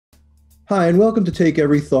Hi, and welcome to Take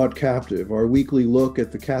Every Thought Captive, our weekly look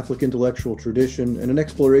at the Catholic intellectual tradition and an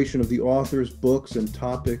exploration of the authors, books, and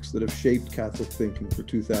topics that have shaped Catholic thinking for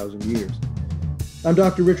 2,000 years. I'm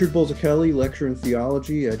Dr. Richard Bulzacchelli, lecturer in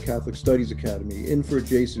theology at Catholic Studies Academy, in for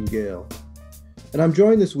Jason Gale. And I'm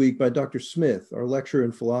joined this week by Dr. Smith, our lecturer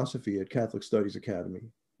in philosophy at Catholic Studies Academy,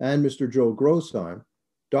 and Mr. Joe Grossheim,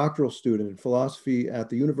 doctoral student in philosophy at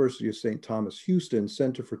the University of St. Thomas, Houston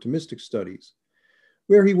Center for Thomistic Studies,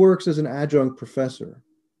 where he works as an adjunct professor.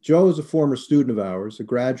 Joe is a former student of ours, a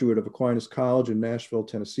graduate of Aquinas College in Nashville,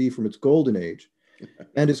 Tennessee from its golden age,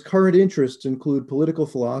 and his current interests include political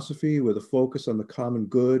philosophy with a focus on the common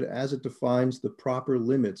good as it defines the proper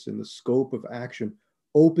limits in the scope of action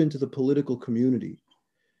open to the political community.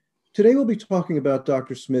 Today we'll be talking about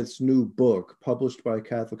Dr. Smith's new book, published by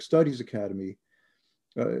Catholic Studies Academy,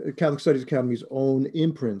 Catholic Studies Academy's own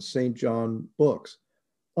imprint, St. John Books,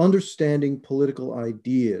 Understanding Political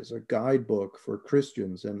Ideas, a guidebook for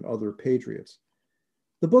Christians and other patriots.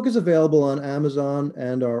 The book is available on Amazon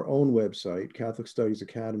and our own website,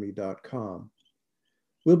 catholicstudiesacademy.com.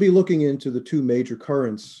 We'll be looking into the two major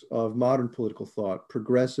currents of modern political thought,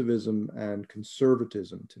 progressivism and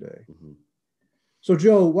conservatism today. So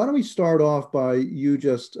Joe, why don't we start off by you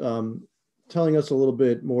just telling us a little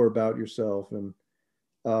bit more about yourself, and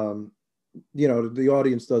the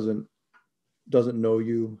audience doesn't know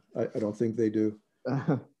you. I don't think they do.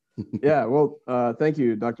 Yeah, well, thank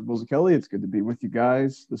you, Dr. Bulzacchelli. It's good to be with you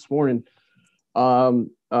guys this morning.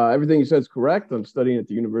 Everything you said is correct. I'm studying at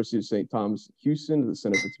the University of St. Thomas, Houston, the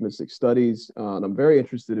Center for Thomistic Studies, and I'm very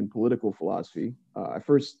interested in political philosophy. I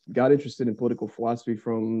first got interested in political philosophy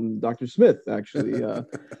from Dr. Smith, actually,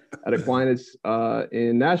 at Aquinas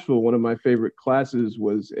in Nashville. One of my favorite classes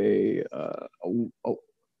was a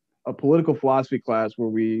political philosophy class where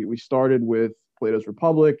we started with Plato's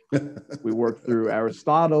Republic. We worked through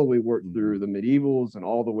Aristotle, we worked through the medievals, and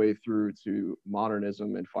all the way through to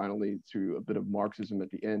modernism, and finally to a bit of Marxism at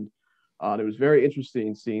the end. It was very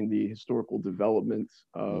interesting seeing the historical development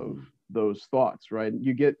of those thoughts, right?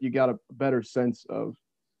 You got a better sense of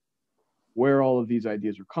where all of these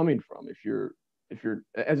ideas are coming from. If you're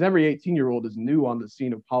as every 18-year-old is new on the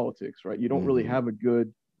scene of politics, right? You don't really have a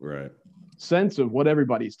good sense of what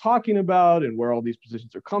everybody's talking about and where all these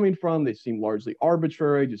positions are coming from. They seem largely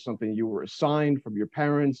arbitrary, just something you were assigned from your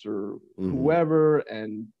parents or whoever,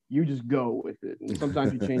 and you just go with it. And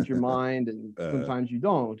sometimes you change your mind, and sometimes you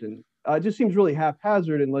don't. And it just seems really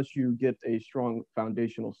haphazard unless you get a strong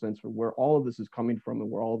foundational sense of where all of this is coming from and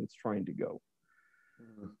where all of it's trying to go.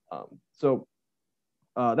 So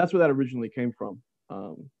that's where that originally came from.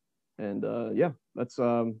 That's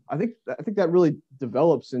I think that really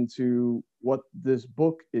develops into what this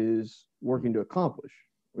book is working to accomplish,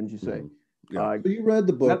 wouldn't you say? So you read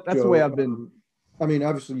the book. That's Joe. the way I've been.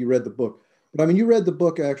 Obviously you read the book, but you read the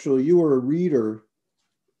book. Actually, you were a reader,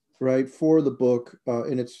 right, for the book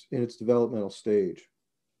in its developmental stage.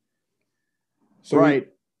 So right.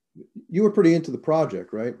 You were pretty into the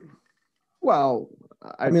project, right? Well,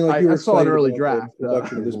 I saw an early draft. The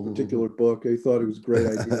production of this particular book. I thought it was a great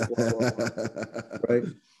idea. Right?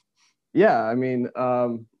 Yeah,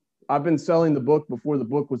 I've been selling the book before the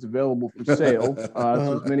book was available for sale to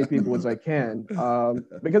as many people as I can,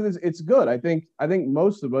 because it's good. I think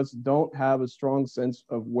most of us don't have a strong sense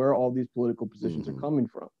of where all these political positions are coming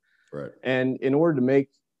from. Right. And in order to make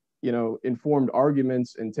informed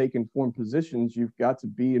arguments and take informed positions, you've got to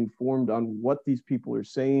be informed on what these people are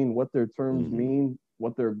saying, what their terms mean,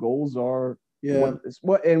 what their goals are, what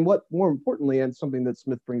more importantly, and something that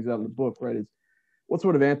Smith brings out in the book, right, is what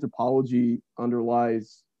sort of anthropology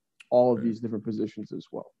underlies all of these different positions as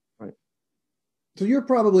well, right? So you're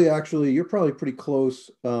probably pretty close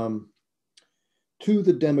to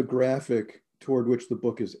the demographic toward which the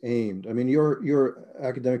book is aimed. Your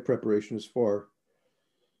academic preparation is far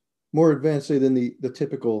more advanced, say, than the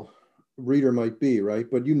typical reader might be, right?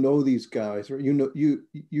 But you know these guys, or your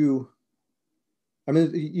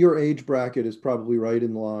age bracket is probably right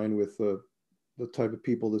in line with the type of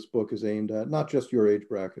people this book is aimed at. Not just your age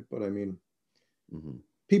bracket, but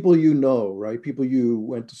people right? People you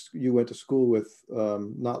went to school with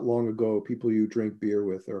not long ago, people you drink beer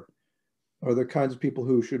with, or are the kinds of people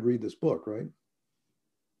who should read this book, right?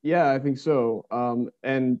 Yeah, I think so.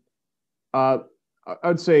 I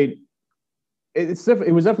would say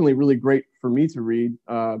it was definitely really great for me to read.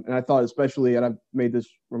 And I thought especially, and I've made this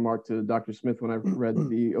remark to Dr. Smith when I read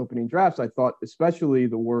the opening drafts, I thought especially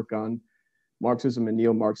the work on Marxism and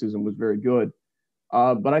neo-Marxism was very good.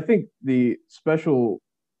 But I think the special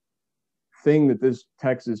thing that this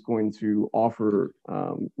text is going to offer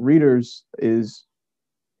readers is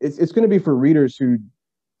it's going to be for readers who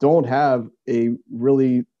don't have a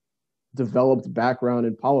really developed background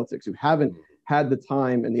in politics, who haven't had the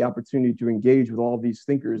time and the opportunity to engage with all of these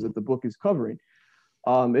thinkers that the book is covering.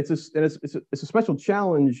 It's a special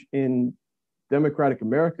challenge in democratic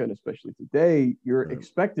America, and especially today. You're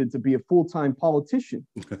expected to be a full-time politician,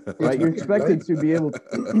 right? You're expected to be able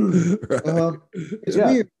to. It's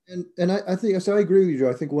weird, and I think so. I agree with you, Joe.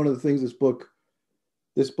 I think one of the things this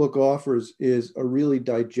book offers is a really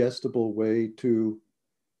digestible way to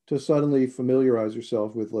suddenly familiarize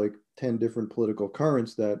yourself with like 10 different political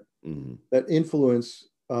currents that that influence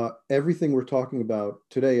everything we're talking about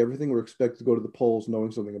today, everything we're expected to go to the polls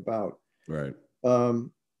knowing something about. Right.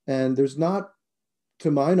 And there's not, to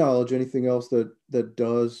my knowledge, anything else that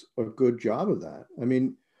does a good job of that. I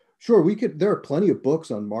mean, sure, there are plenty of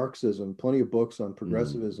books on Marxism, plenty of books on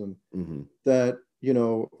progressivism that, you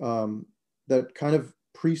know, that kind of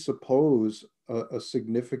presuppose a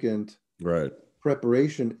significant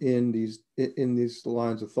preparation in these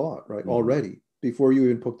lines of thought, right? Already, before you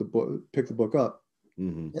even pick the book up.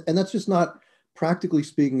 And that's just not, practically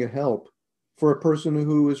speaking, a help for a person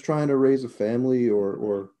who is trying to raise a family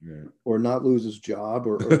or not lose his job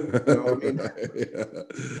or you know what I mean?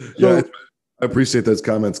 So, I appreciate those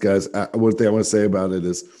comments, guys. One thing I want to say about it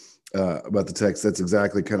is about the text. That's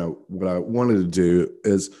exactly kind of what I wanted to do.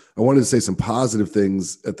 Is I wanted to say some positive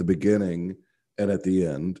things at the beginning and at the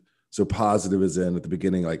end. So positive is in at the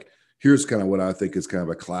beginning, like here's kind of what I think is kind of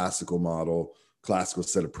a classical model, classical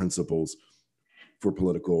set of principles for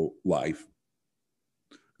political life.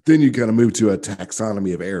 Then you kind of move to a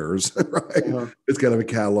taxonomy of errors, right? It's kind of a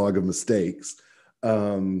catalog of mistakes.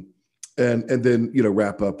 And then, you know,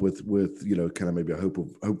 wrap up with, you know, kind of maybe a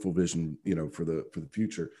hopeful vision, you know, for the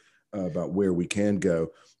future about where we can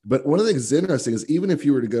go. But one of the things that's interesting is even if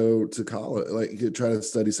you were to go to college, like you could try to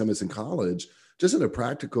study some of this in college, just in a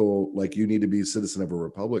practical, like you need to be a citizen of a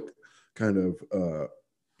republic kind of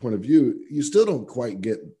point of view, you still don't quite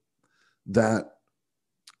get that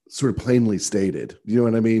sort of plainly stated. You know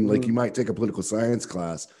what I mean? Like you might take a political science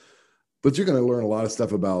class, but you're going to learn a lot of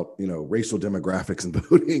stuff about, you know, racial demographics and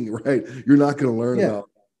voting, right? You're not going to learn about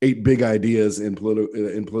 8 big ideas in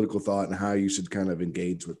political thought and how you should kind of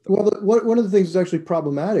engage with them. Well, one of the things that's actually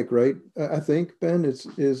problematic, right? I think, Ben, is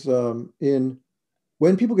in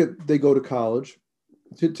when people go to college.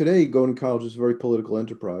 Today, going to college is a very political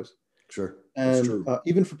enterprise. Sure. And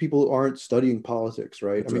even for people who aren't studying politics,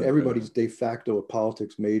 right? That's I mean, everybody's de facto a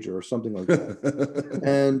politics major or something like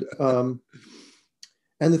that.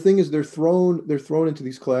 And the thing is, they're thrown into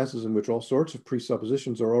these classes in which all sorts of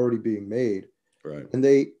presuppositions are already being made, right? And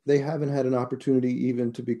they haven't had an opportunity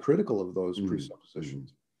even to be critical of those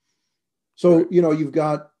presuppositions. So you know, you've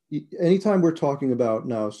got, anytime we're talking about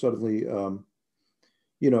now suddenly,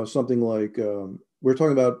 you know, something like we're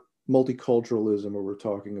talking about multiculturalism, or we're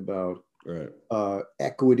talking about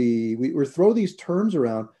equity. We throw these terms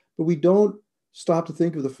around, but we don't stop to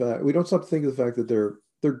think of the fact that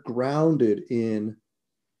they're grounded in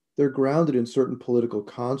certain political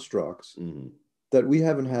constructs that we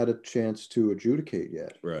haven't had a chance to adjudicate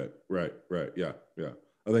yet. Right. Yeah.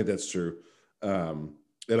 I think that's true. And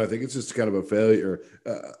I think it's just kind of a failure,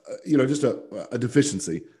 you know, just a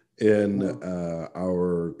deficiency in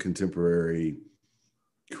our contemporary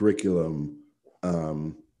curriculum.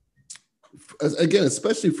 Again,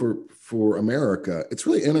 especially for America, it's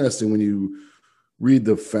really interesting when you read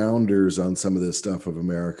the founders on some of this stuff of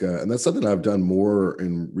America, and that's something I've done more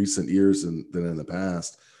in recent years than in the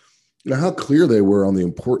past. You know, how clear they were on the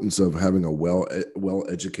importance of having a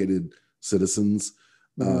well-educated citizens,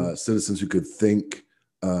 citizens who could think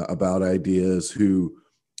about ideas, who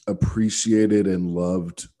appreciated and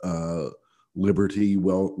loved liberty,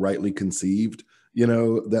 rightly conceived, you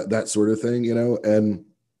know, that sort of thing, you know, and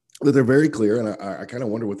that they're very clear. And I kind of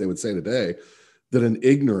wonder what they would say today, that an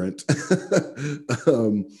ignorant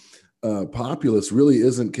populace really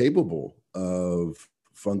isn't capable of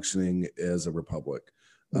functioning as a republic.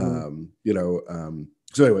 You know,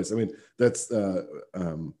 so anyways, I mean, that's, I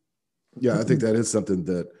think that is something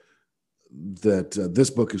that this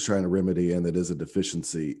book is trying to remedy, and that is a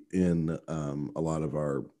deficiency in a lot of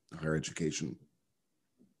our higher education.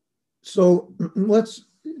 So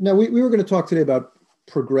now we were going to talk today about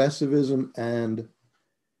progressivism and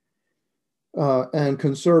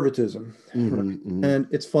conservatism. And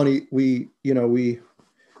it's funny, the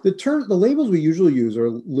labels we usually use are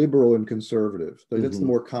liberal and conservative. Like that's the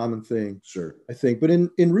more common thing, sure, I think. But in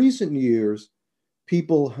recent years,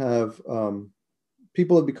 people have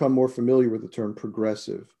become more familiar with the term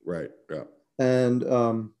progressive. Right. Yeah.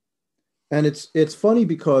 And it's funny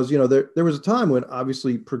because, you know, there was a time when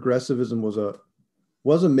obviously progressivism was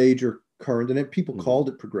a major current, and then people called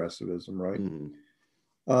it progressivism, right?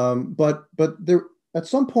 Mm-hmm. But there, at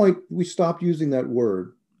some point, we stopped using that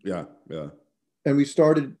word. Yeah. And we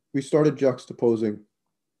started juxtaposing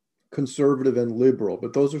conservative and liberal,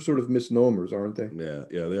 but those are sort of misnomers, aren't they? Yeah,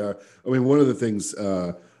 they are. I mean, one of the things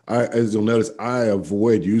as you'll notice, I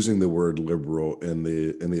avoid using the word liberal in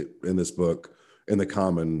this book in the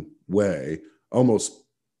common way, almost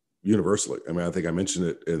universally. I mean, I think I mentioned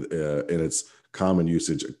it in its common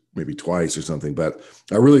usage maybe twice or something, but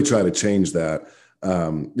I really try to change that.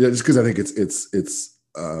 Just because I think it's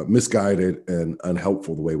misguided and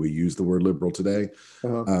unhelpful the way we use the word liberal today.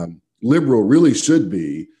 Liberal really should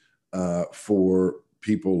be for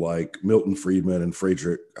people like Milton Friedman and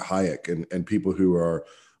Friedrich Hayek and people who are,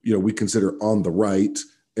 we consider on the right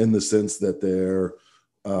in the sense that they're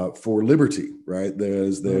for liberty, right?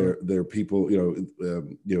 They're people,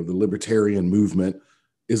 the libertarian movement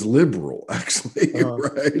is liberal, actually,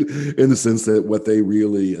 right? In the sense that what they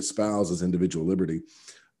really espouse is individual liberty.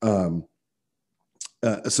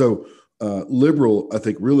 So liberal, I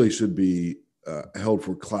think, really should be held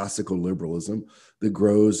for classical liberalism that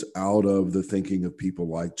grows out of the thinking of people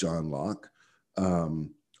like John Locke,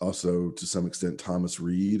 also to some extent Thomas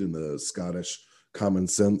Reid and the Scottish common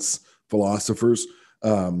sense philosophers.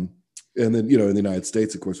 And then, in the United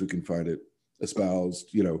States, of course, we can find it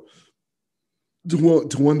espoused,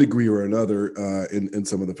 to one degree or another in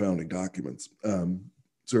some of the founding documents.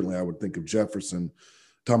 Certainly, I would think of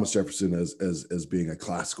Thomas Jefferson as being a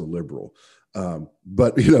classical liberal.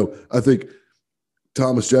 But, I think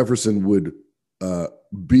Thomas Jefferson would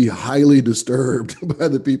be highly disturbed by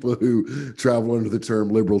the people who travel under the term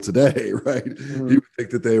liberal today, right? Mm-hmm. He would think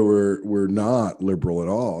that they were not liberal at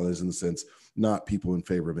all, as in the sense, not people in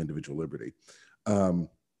favor of individual liberty.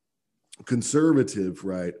 Conservative,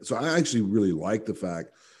 right? So I actually really like the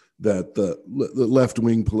fact that the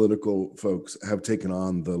left-wing political folks have taken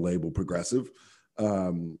on the label progressive.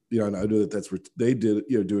 And I know that's what they did,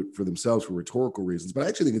 do it for themselves for rhetorical reasons, but I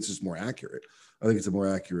actually think it's just more accurate. I think it's a more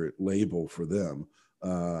accurate label for them,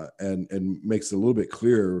 and makes it a little bit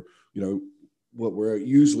clearer, what we're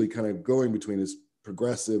usually kind of going between is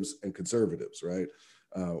progressives and conservatives, right?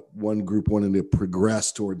 One group wanting to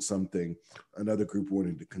progress towards something, another group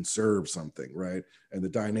wanting to conserve something, right? And the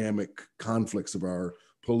dynamic conflicts of our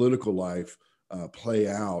political life play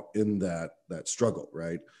out in that struggle,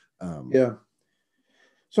 right? Yeah.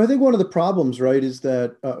 So I think one of the problems, right, is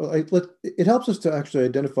that it helps us to actually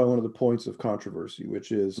identify one of the points of controversy,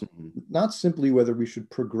 which is not simply whether we should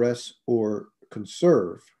progress or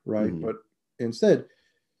conserve, right, but instead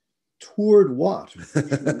toward what?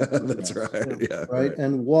 That's right. Yeah. Right.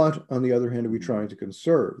 And what, on the other hand, are we trying to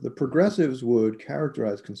conserve? The progressives would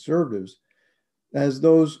characterize conservatives as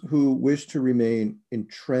those who wish to remain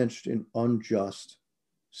entrenched in unjust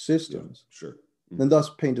systems, and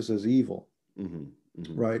thus paint us as evil.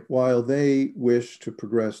 Right, while they wish to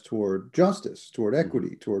progress toward justice, toward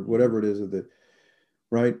equity, toward whatever it is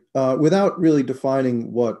right, without really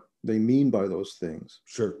defining what they mean by those things.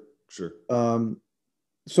 Sure.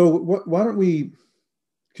 So why don't we?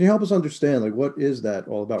 Can you help us understand, like, what is that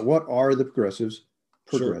all about? What are the progressives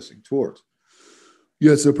progressing towards?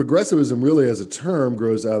 Yeah, so progressivism really as a term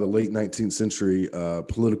grows out of the late 19th century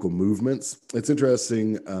political movements. It's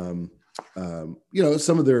interesting.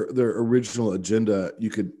 Some of their original agenda you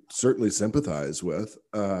could certainly sympathize with.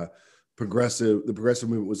 The progressive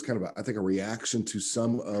movement was kind of, I think, a reaction to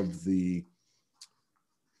some of the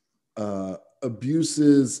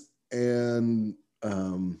abuses and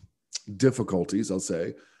difficulties, I'll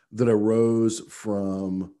say, that arose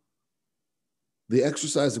from the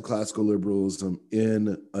exercise of classical liberalism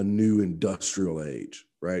in a new industrial age,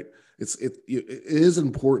 right? It is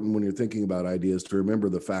important when you're thinking about ideas to remember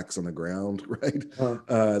the facts on the ground, right?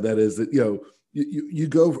 That is that,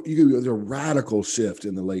 there's a radical shift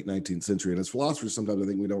in the late 19th century. And as philosophers, sometimes I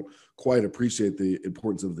think we don't quite appreciate the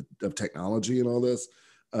importance of technology and all this.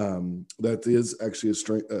 That is actually a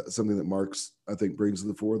strength, something that Marx, I think, brings to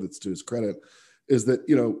the fore, that's to his credit, is that,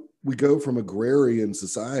 we go from agrarian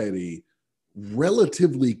society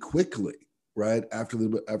relatively quickly, right, after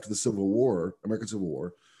the Civil War, American Civil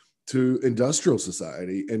War, to industrial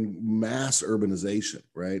society and mass urbanization,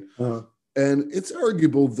 right? And it's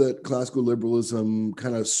arguable that classical liberalism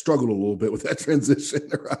kind of struggled a little bit with that transition,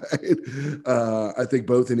 right? I think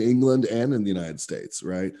both in England and in the United States,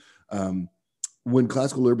 right? When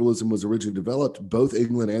classical liberalism was originally developed, both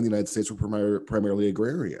England and the United States were primarily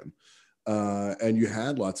agrarian. And you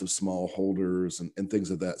had lots of smallholders and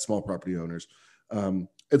things of that, small property owners. And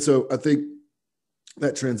so I think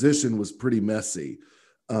that transition was pretty messy.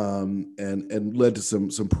 and led to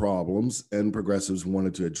some problems, and progressives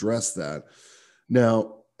wanted to address that.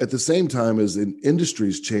 Now, at the same time as in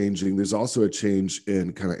industries changing, there's also a change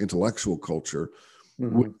in kind of intellectual culture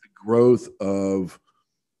with the growth of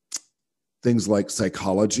things like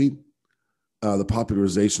psychology, the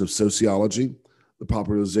popularization of sociology, the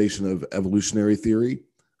popularization of evolutionary theory,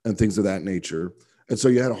 and things of that nature. And so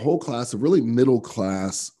you had a whole class of really middle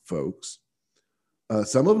class folks.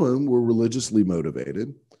 Some of them were religiously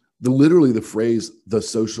motivated. Literally the phrase, the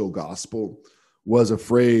social gospel, was a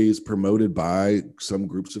phrase promoted by some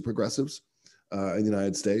groups of progressives in the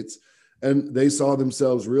United States. And they saw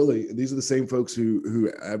themselves really, these are the same folks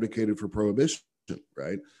who advocated for prohibition,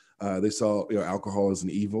 right? They saw alcohol as an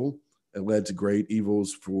evil. It led to great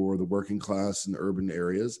evils for the working class in urban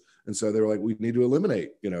areas. And so they were like, we need to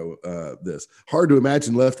eliminate, this. Hard to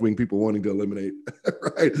imagine left-wing people wanting to eliminate,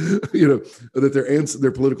 right? That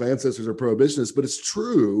their political ancestors are prohibitionists, but it's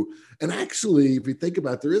true. And actually, if you think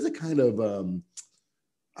about it, there is a kind of,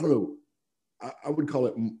 I don't know, I would call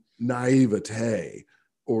it naivete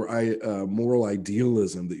or moral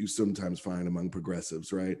idealism that you sometimes find among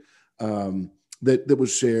progressives, right? That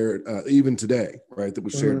was shared even today, right? That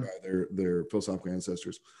was shared by their philosophical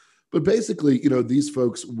ancestors. But basically, these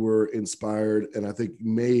folks were inspired and I think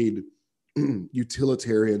made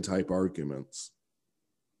utilitarian type arguments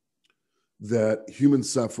that human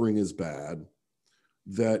suffering is bad,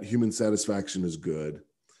 that human satisfaction is good,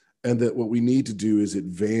 and that what we need to do is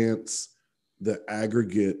advance the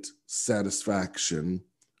aggregate satisfaction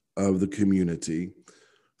of the community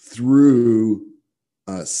through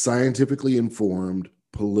scientifically informed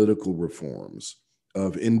political reforms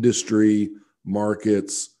of industry,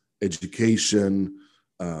 markets, education,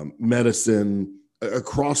 medicine,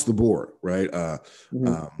 across the board, right?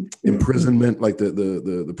 Imprisonment, like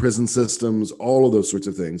the prison systems, all of those sorts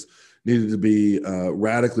of things needed to be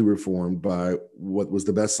radically reformed by what was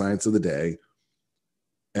the best science of the day,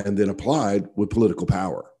 and then applied with political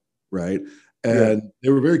power, right? And they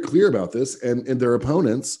were very clear about this, and their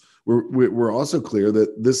opponents were also clear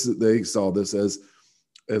that they saw this as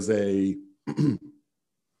a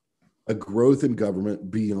a growth in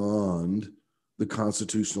government beyond the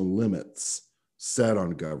constitutional limits set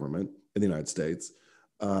on government in the United States,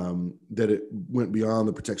 that it went beyond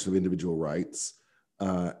the protection of individual rights,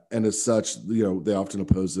 and as such, they often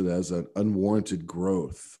oppose it as an unwarranted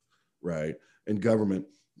growth, right, in government.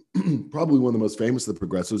 Probably one of the most famous of the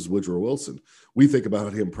progressives is Woodrow Wilson. We think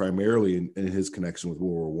about him primarily in his connection with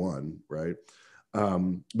World War I, right?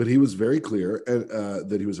 But he was very clear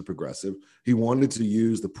that he was a progressive. He wanted to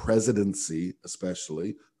use the presidency,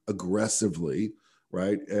 especially aggressively,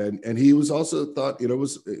 right? And he was also thought,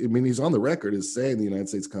 he's on the record as saying the United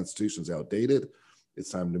States Constitution is outdated. It's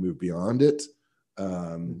time to move beyond it.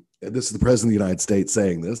 And this is the president of the United States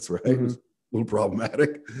saying this, right? Mm-hmm. A little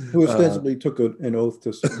problematic. Who ostensibly took an oath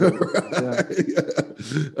to support.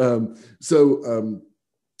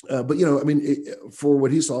 But for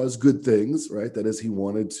what he saw as good things, right? That is, he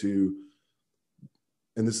wanted to,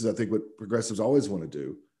 and this is, I think, what progressives always want to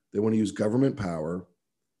do. They want to use government power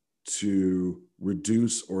to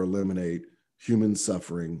reduce or eliminate human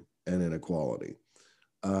suffering and inequality.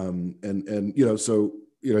 He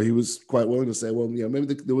was quite willing to say, well,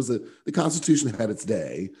 maybe there was the Constitution had its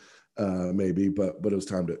day, maybe, but it was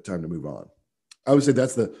time to move on. I would say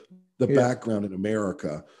that's the background in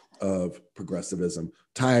America of progressivism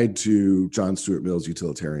tied to John Stuart Mill's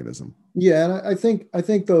utilitarianism. Yeah, and I think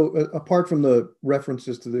though, apart from the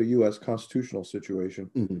references to the U.S. constitutional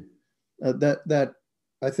situation, that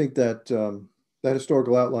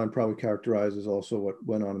historical outline probably characterizes also what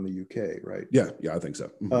went on in the UK, right? Yeah, I think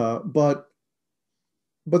so. But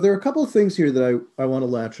there are a couple of things here that I want to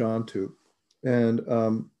latch on to, and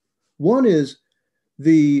one is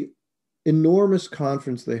the enormous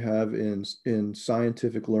conference they have in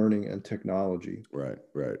scientific learning and technology. Right.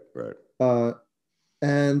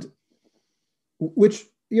 And which,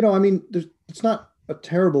 it's not a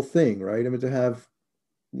terrible thing, right? I mean, to have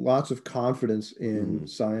lots of confidence in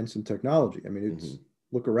science and technology. I mean, it's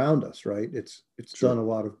look around us, right? It's done a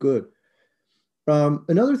lot of good.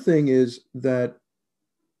 Another thing is that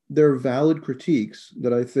there are valid critiques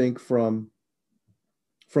that I think from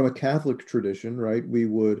a Catholic tradition, right? We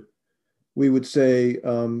would say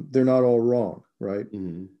they're not all wrong, right?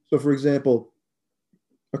 So, for example,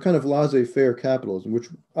 a kind of laissez-faire capitalism, which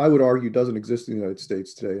I would argue doesn't exist in the United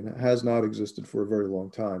States today and has not existed for a very long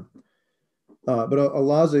time. But a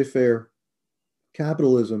laissez-faire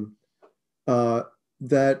capitalism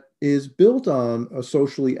that is built on a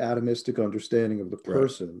socially atomistic understanding of the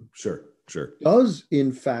person, sure, does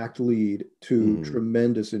in fact lead to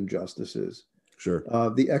tremendous injustices. Sure.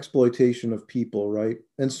 The exploitation of people, right?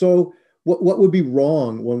 And so what would be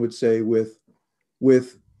wrong, one would say, with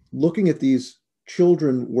looking at these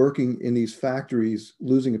children working in these factories,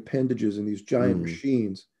 losing appendages in these giant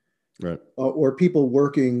machines, right? Or people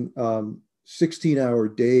working 16-hour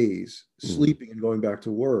days, sleeping and going back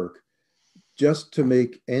to work just to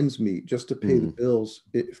make ends meet, just to pay the bills,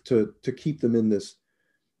 to keep them in this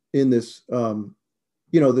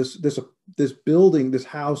this building, this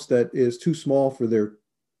house that is too small for their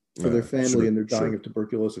family, sure, and they're dying of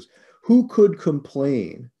tuberculosis. Who could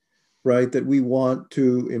complain, right, that we want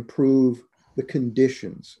to improve the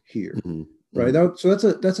conditions here, right? So that's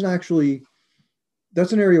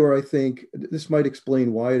an area where I think this might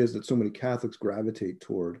explain why it is that so many Catholics gravitate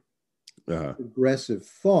toward progressive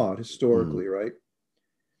thought historically, right?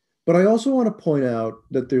 But I also want to point out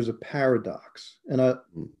that there's a paradox, and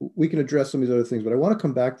we can address some of these other things, but I want to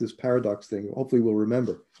come back to this paradox thing. Hopefully we'll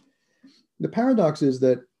remember. The paradox is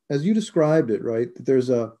that, as you described it, right, that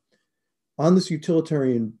there's on this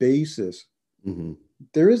utilitarian basis,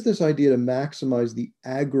 there is this idea to maximize the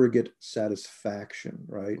aggregate satisfaction,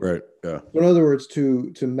 right? Right, yeah. So in other words,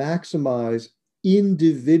 to maximize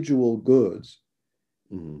individual goods,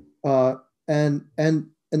 and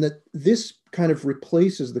that this kind of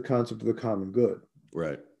replaces the concept of the common good.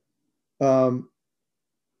 Right. And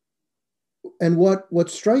what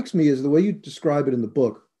strikes me is the way you describe it in the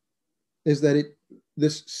book is that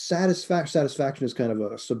this satisfaction is kind of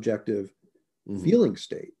a subjective feeling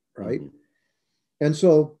state, right? And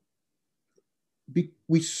so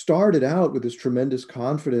we started out with this tremendous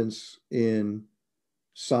confidence in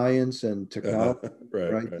science and technology,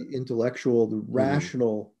 right? The intellectual, the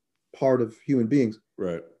rational part of human beings.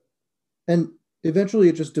 Right. And eventually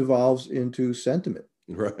it just devolves into sentiment.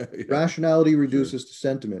 Right. Yeah. Rationality reduces to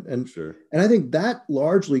sentiment. And I think that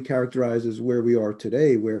largely characterizes where we are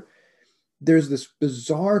today, where there's this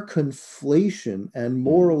bizarre conflation and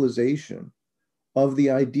moralization of the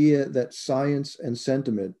idea that science and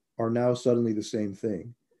sentiment are now suddenly the same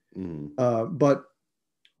thing. But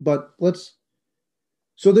let's,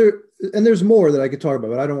 so there's more that I could talk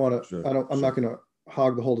about, but I don't want to, I'm not going to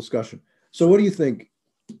hog the whole discussion. So what do you think,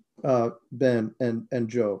 Ben and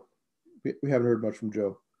Joe? We haven't heard much from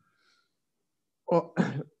Joe. Well,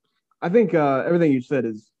 I think everything you said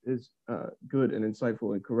is good and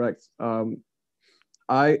insightful and correct.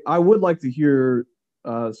 I would like to hear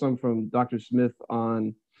some from Dr. Smith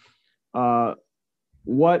on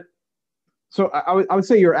what. So I would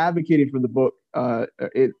say you're advocating for the book.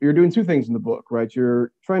 You're doing two things in the book, right?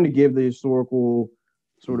 You're trying to give the historical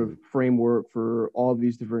sort of framework for all of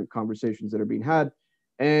these different conversations that are being had.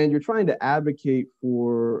 And you're trying to advocate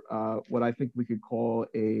for what I think we could call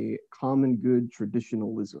a common good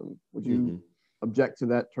traditionalism. Would you object to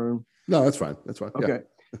that term? No, that's fine. That's fine. Okay.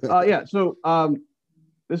 Yeah. So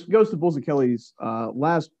this goes to Bulzacchelli's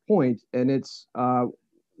last point, and it's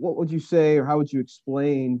what would you say, or how would you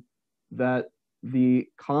explain that the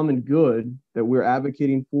common good that we're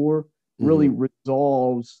advocating for really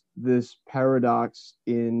resolves this paradox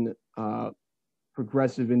in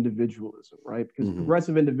progressive individualism, right? Because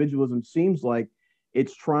progressive individualism seems like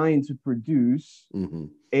it's trying to produce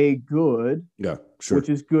a good, which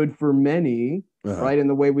is good for many, right? And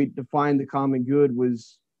the way we defined the common good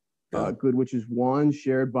was good, which is one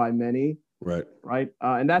shared by many, right?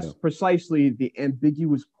 And that's precisely the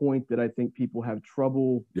ambiguous point that I think people have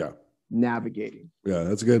trouble navigating. Yeah,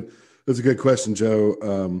 that's a good question,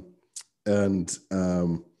 Joe.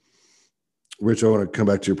 Rich, I want to come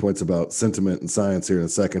back to your points about sentiment and science here in a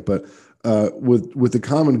second, but with the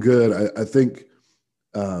common good, I think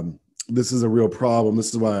this is a real problem. This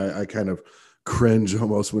is why I kind of cringe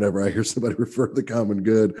almost whenever I hear somebody refer to the common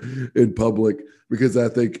good in public, because I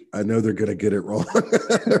know they're going to get it wrong. Right?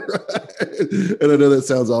 And I know that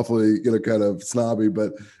sounds awfully, kind of snobby,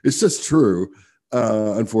 but it's just true,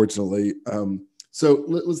 unfortunately. So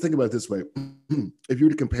let's think about it this way. If you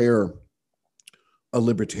were to compare a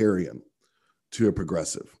libertarian to a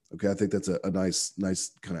progressive, okay, I think that's a nice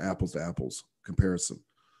kind of apples to apples comparison.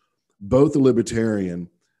 Both the libertarian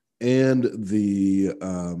and the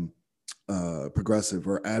progressive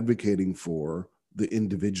are advocating for the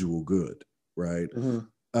individual good, right?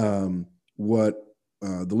 What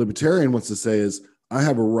the libertarian wants to say is, I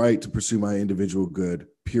have a right to pursue my individual good,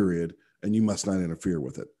 period, and you must not interfere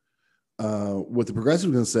with it. What the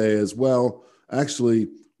progressive is going to say is, well, actually,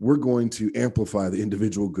 we're going to amplify the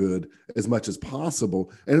individual good as much as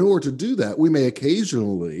possible. And in order to do that, we may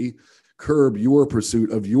occasionally curb your pursuit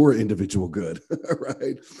of your individual good,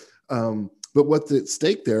 right? But what's at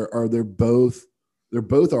stake there are they're both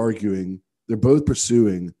arguing, they're both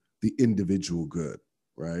pursuing the individual good,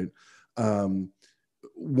 right?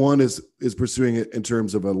 One is pursuing it in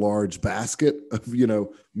terms of a large basket of,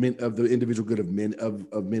 of the individual good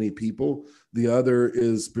of many people. The other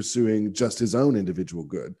is pursuing just his own individual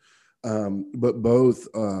good. But both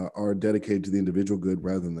are dedicated to the individual good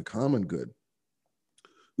rather than the common good.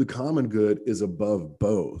 The common good is above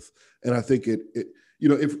both. And I think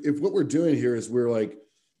if what we're doing here is we're like,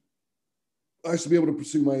 I should be able to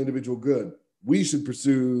pursue my individual good, we should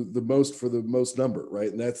pursue the most for the most number,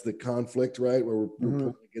 right? And that's the conflict, right? Where we're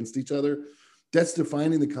pulling against each other. That's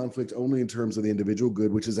defining the conflict only in terms of the individual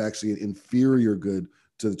good, which is actually an inferior good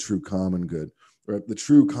to the true common good, right? The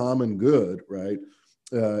true common good, right,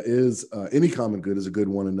 is any common good is a good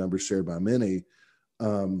one in numbers shared by many.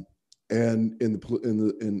 And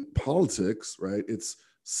in politics, right, it's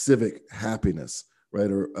civic happiness,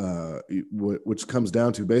 right? Or which comes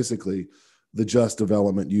down to basically the just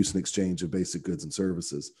development, use, and exchange of basic goods and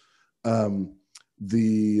services. So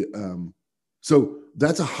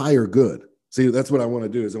that's a higher good. See, that's what I want to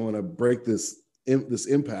do is I want to break this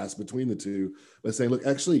impasse between the two by saying, look,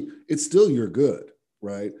 actually, it's still your good,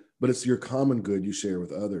 right? But it's your common good you share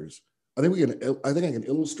with others. I think I can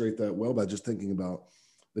illustrate that well by just thinking about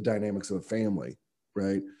the dynamics of a family,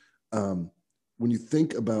 right? When you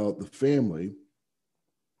think about the family,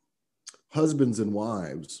 husbands and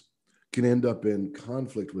wives can end up in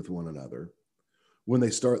conflict with one another when they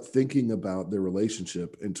start thinking about their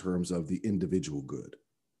relationship in terms of the individual good,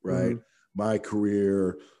 right? My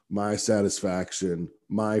career, my satisfaction,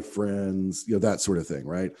 my friends, that sort of thing,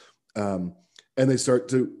 right? And they start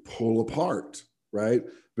to pull apart, right?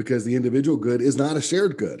 Because the individual good is not a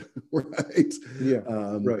shared good, right?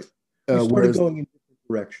 Yeah, right. You started going in different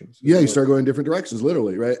directions. Yeah, you start going in different directions,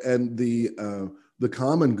 literally, right? And the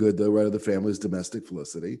common good, though, right, of the family is domestic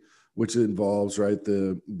felicity, which involves, right,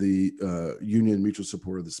 the union and mutual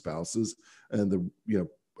support of the spouses and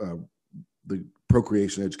the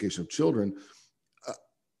procreation and education of children.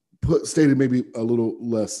 Stated maybe a little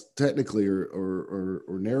less technically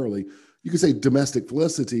or narrowly, you could say domestic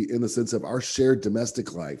felicity in the sense of our shared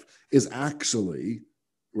domestic life is actually,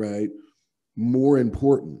 right, more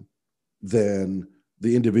important than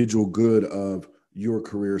the individual good of your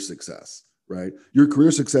career success, right? Your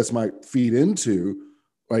career success might feed into,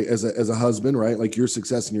 right, as a husband, right, like your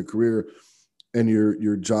success in your career and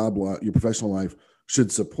your job, your professional life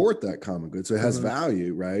should support that common good. So it has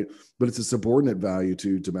value, right? But it's a subordinate value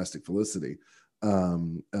to domestic felicity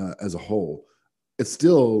as a whole. It's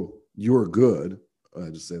still your good.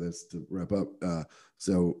 I just say this to wrap up.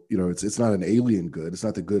 So, it's not an alien good. It's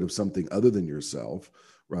not the good of something other than yourself,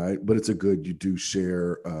 right? But it's a good you do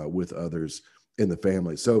share with others in the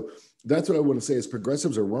family. So that's what I want to say is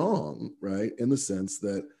progressives are wrong, right? In the sense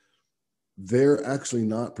that they're actually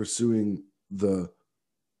not pursuing the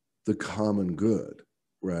common good,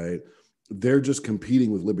 right? They're just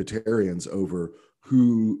competing with libertarians over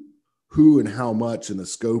who and how much in the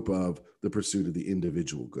scope of the pursuit of the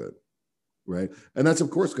individual good, right? And that's, of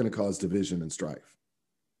course, going to cause division and strife.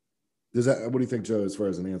 What do you think, Joe, as far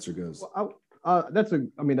as an answer goes? Well, that's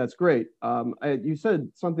great. You said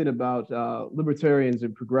something about libertarians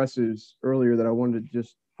and progressives earlier that I wanted to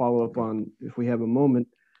just follow up on if we have a moment.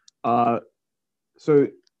 So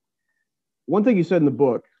one thing you said in the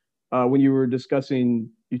book, when you were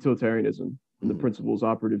discussing utilitarianism and the principles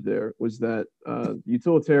operative there, was that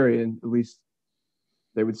utilitarian, at least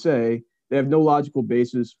they would say, they have no logical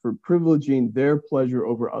basis for privileging their pleasure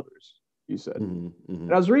over others, you said. And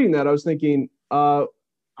I was reading that, I was thinking,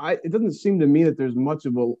 it doesn't seem to me that there's much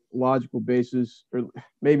of a logical basis, or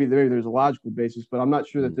maybe there's a logical basis, but I'm not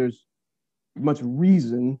sure that there's much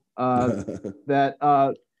reason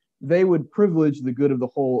that they would privilege the good of the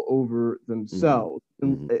whole over themselves,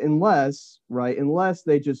 unless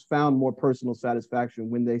they just found more personal satisfaction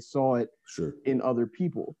when they saw it in other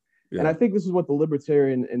people. Yeah. And I think this is what the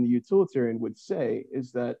libertarian and the utilitarian would say,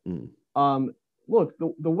 is that, look,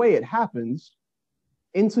 the way it happens,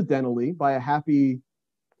 incidentally, by a happy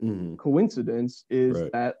coincidence, is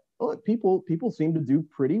that people seem to do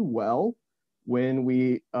pretty well when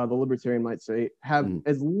we, the libertarian might say, have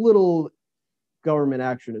as little government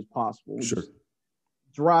action as possible. Just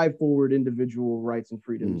drive forward individual rights and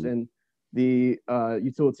freedoms. And the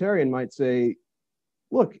utilitarian might say,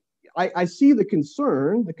 look, I see the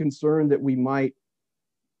concern that we might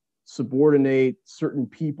subordinate certain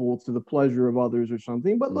people to the pleasure of others or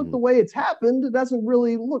something. But look, the way it's happened, it doesn't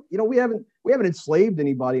really look, we haven't enslaved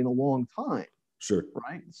anybody in a long time.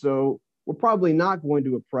 Right. So we're probably not going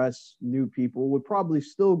to oppress new people. We're probably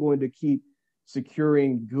still going to keep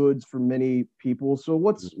securing goods for many people. So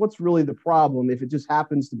what's really the problem if it just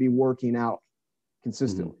happens to be working out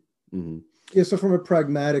consistently? Yeah, so from a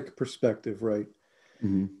pragmatic perspective, right?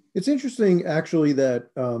 Mm-hmm. It's interesting, actually, that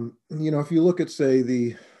if you look at, say,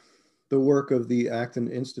 the work of the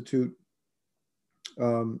Acton Institute,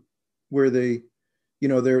 where they,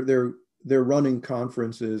 they're running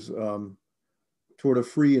conferences toward a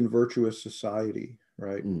free and virtuous society,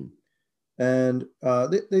 right? Mm-hmm. And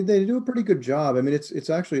they do a pretty good job. I mean,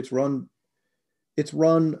 it's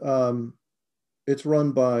run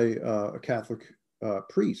by a Catholic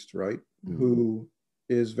priest, right? Mm-hmm. Who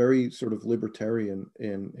is very sort of libertarian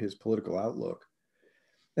in his political outlook.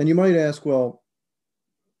 And you might ask, well,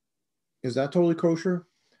 is that totally kosher?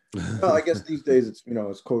 Well, I guess these days it's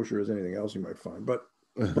as kosher as anything else you might find. But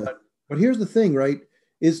here's the thing, right?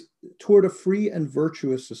 Is toward a free and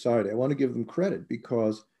virtuous society. I want to give them credit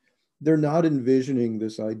because they're not envisioning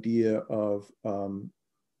this idea of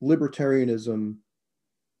libertarianism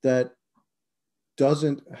that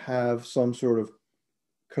doesn't have some sort of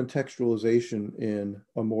contextualization in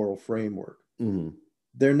a moral framework. Mm-hmm.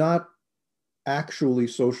 They're not actually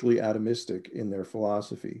socially atomistic in their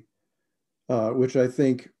philosophy, which I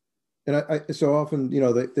think, and I so often, they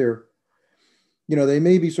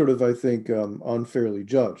may be sort of, I think, unfairly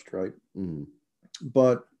judged, right? Mm-hmm.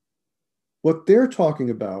 But what they're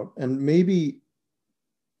talking about, and maybe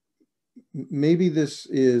this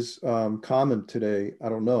is common today, I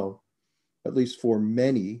don't know, at least for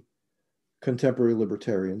many contemporary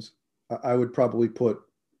libertarians. I would probably put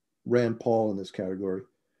Rand Paul in this category.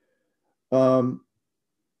 That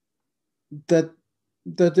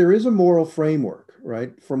there is a moral framework,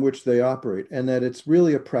 right, from which they operate, and that it's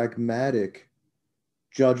really a pragmatic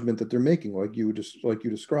judgment that they're making, like you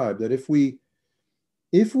described. That if we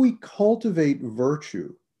cultivate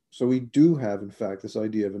virtue, so we do have, in fact, this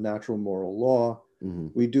idea of a natural moral law. Mm-hmm.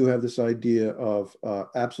 We do have this idea of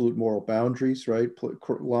absolute moral boundaries, right?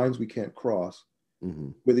 Lines we can't cross mm-hmm.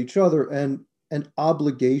 with each other, and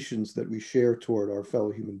obligations that we share toward our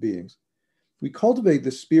fellow human beings. We cultivate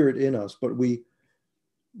the spirit in us, but we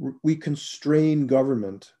constrain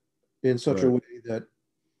government in such a way that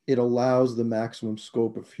it allows the maximum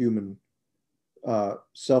scope of human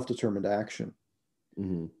self-determined action.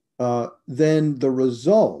 Mm-hmm. Then the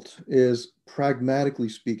result is, pragmatically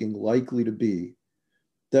speaking, likely to be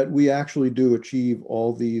that we actually do achieve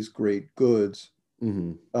all these great goods,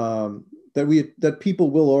 mm-hmm. That people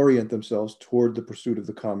will orient themselves toward the pursuit of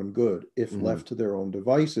the common good if mm-hmm. left to their own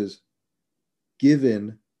devices,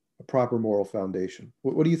 given a proper moral foundation.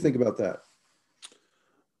 What do you think about that?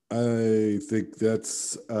 I think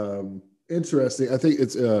that's interesting. I think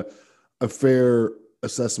it's a fair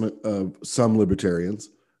assessment of some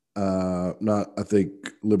libertarians. Not, I think,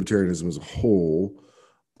 libertarianism as a whole.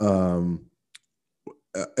 But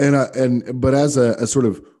as a sort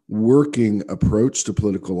of working approach to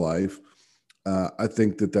political life, I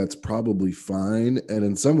think that's probably fine. And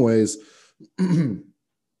in some ways,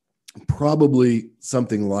 probably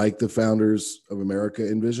something like the founders of America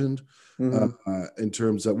envisioned, mm-hmm. In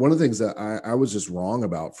terms of one of the things that I was just wrong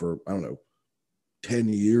about for,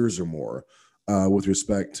 10 years or more, with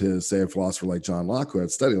respect to, say, a philosopher like John Locke, who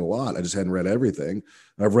I'd studied a lot. I just hadn't read everything.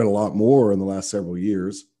 I've read a lot more in the last several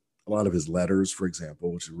years. A lot of his letters, for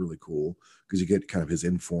example, which is really cool because you get kind of his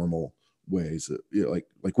informal ways, like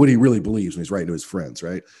what he really believes when he's writing to his friends,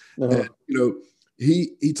 right? Uh-huh. And,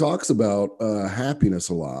 he talks about happiness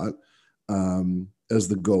a lot as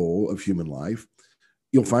the goal of human life.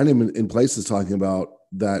 You'll find him in places talking about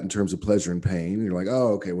that in terms of pleasure and pain. And you're like, oh,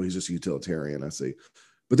 okay, well, he's just a utilitarian, I see.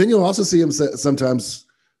 But then you'll also see him sometimes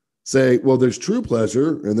say, well, there's true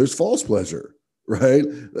pleasure and there's false pleasure, right?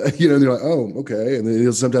 And you're like, oh, okay. And then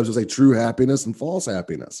he'll sometimes say true happiness and false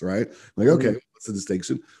happiness, right? Like, okay, what's the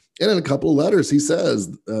distinction? And in a couple of letters, he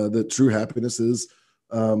says that true happiness is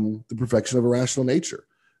the perfection of a rational nature.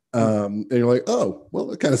 And you're like, oh,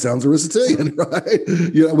 well, it kind of sounds Aristotelian, right?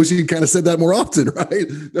 I wish he kind of said that more often, right?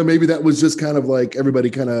 Now, maybe that was just kind of like everybody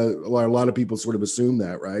a lot of people sort of assume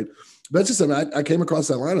that, right? But that's just something I came across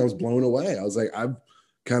that line. I was blown away. I was like, I've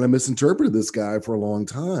kind of misinterpreted this guy for a long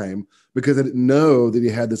time because I didn't know that he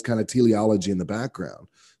had this kind of teleology in the background.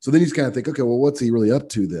 So then you just kind of think, okay, well, what's he really up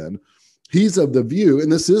to then? He's of the view,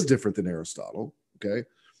 and this is different than Aristotle, okay?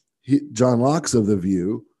 John Locke's of the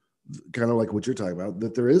view, kind of like what you're talking about,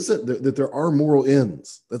 that there are moral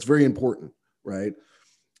ends. That's very important, right?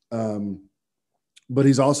 But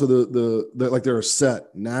he's also the like there are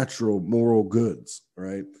set natural moral goods,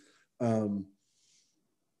 right?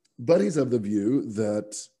 But he's of the view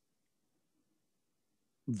that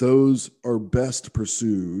those are best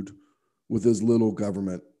pursued with as little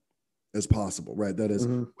government as possible, right? That is,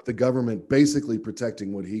 with the government basically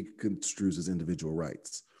protecting what he construes as individual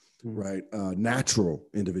rights. right? Natural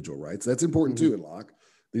individual rights. That's important too in Locke.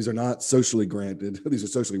 These are not socially granted. These are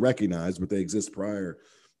socially recognized, but they exist prior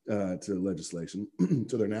to legislation.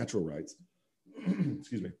 So they're natural rights.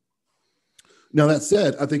 Excuse me. Now, that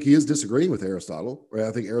said, I think he is disagreeing with Aristotle, right?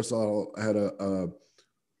 I think Aristotle had a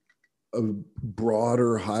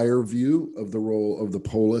broader, higher view of the role of the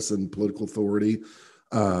polis and political authority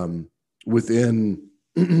within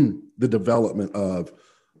the development of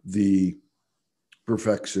the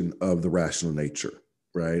perfection of the rational nature,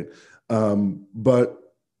 right? But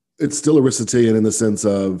it's still Aristotelian in the sense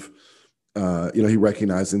of, he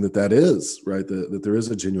recognizing that is, right, that there is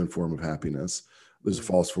a genuine form of happiness. There's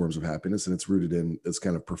false forms of happiness, and it's rooted in this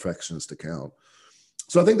kind of perfectionist account.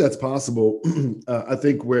 So I think that's possible. I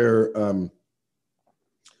think where,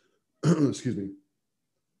 excuse me,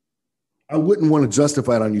 I wouldn't want to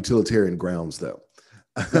justify it on utilitarian grounds, though.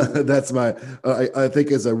 That's I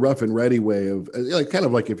think as a rough and ready way of, kind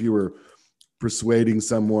of like if you were persuading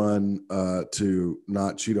someone to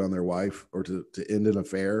not cheat on their wife or to end an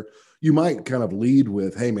affair, you might kind of lead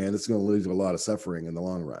with, hey, man, this is going to lead to a lot of suffering in the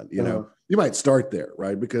long run. You might start there,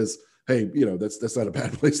 right? Because, hey, that's not a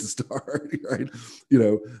bad place to start, right?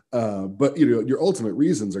 But, your ultimate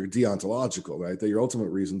reasons are deontological, right? That your ultimate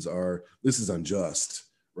reasons are, this is unjust,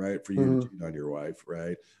 right? For you to cheat on your wife,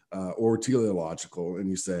 right? Or teleological, and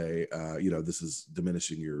you say, this is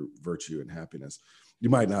diminishing your virtue and happiness. You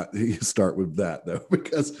might not start with that, though,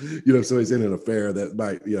 because, if somebody's in an affair, that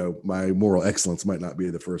might, my moral excellence might not be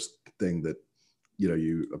the first thing that,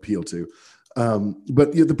 you appeal to.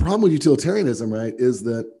 But the problem with utilitarianism, right, is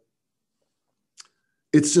that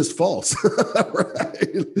it's just false,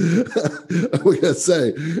 right? We gotta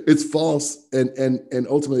say it's false and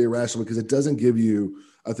ultimately irrational because it doesn't give you,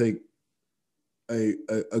 I think,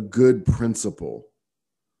 a good principle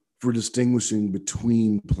for distinguishing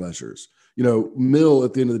between pleasures. Mill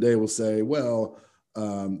at the end of the day will say, well,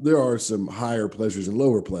 there are some higher pleasures and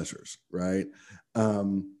lower pleasures, right?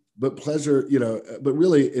 But pleasure, but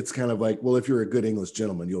really it's kind of like, well, if you're a good English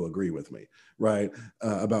gentleman, you'll agree with me, right?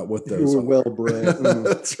 About what those are. Well-bred.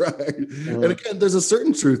 That's right. And again, there's a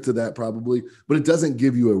certain truth to that probably, but it doesn't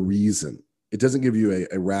give you a reason. It doesn't give you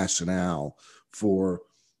a rationale for,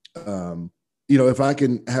 if I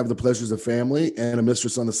can have the pleasures of family and a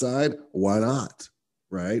mistress on the side, why not,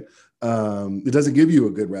 right? It doesn't give you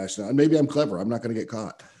a good rationale. And maybe I'm clever. I'm not going to get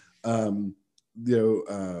caught.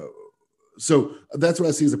 So that's what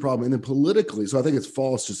I see as a problem. And then politically, so I think it's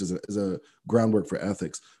false just as a groundwork for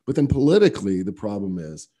ethics. But then politically, the problem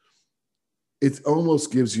is it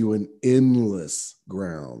almost gives you an endless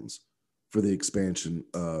grounds for the expansion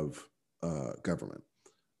of government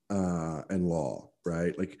and law,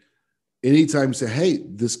 right? Like anytime you say, hey,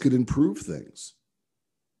 this could improve things,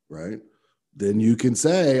 right? Then you can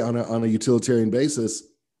say on a utilitarian basis,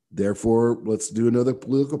 therefore, let's do another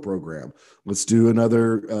political program. Let's do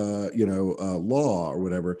another, law or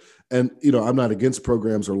whatever. And, I'm not against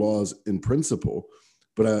programs or laws in principle,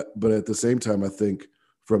 but at the same time, I think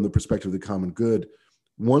from the perspective of the common good,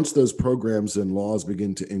 once those programs and laws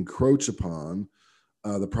begin to encroach upon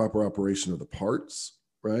the proper operation of the parts,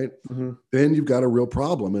 right, then you've got a real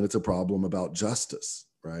problem, and it's a problem about justice,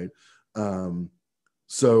 right?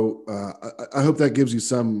 So I hope that gives you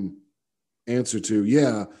some answer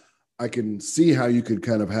to, I can see how you could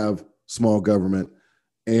kind of have small government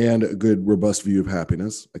and a good, robust view of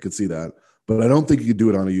happiness. I could see that, but I don't think you could do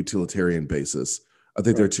it on a utilitarian basis. I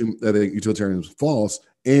think I think utilitarianism is false,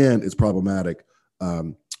 and it's problematic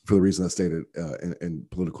for the reason I stated in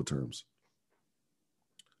political terms.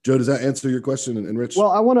 Joe, does that answer your question? And Rich? Well,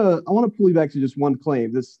 I want to pull you back to just one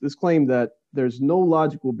claim. This claim that there's no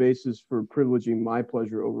logical basis for privileging my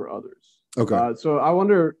pleasure over others. Okay. So I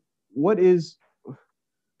wonder what's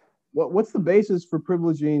the basis for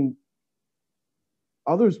privileging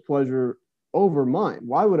others' pleasure over mine?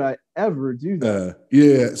 Why would I ever do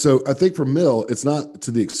that? So I think for Mill, it's not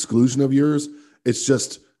to the exclusion of yours. It's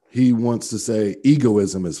just he wants to say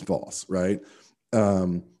egoism is false, right?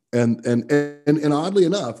 And oddly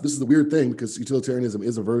enough, this is the weird thing because utilitarianism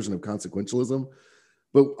is a version of consequentialism.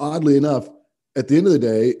 But oddly enough, at the end of the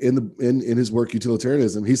day, in his work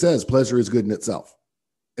Utilitarianism, he says pleasure is good in itself.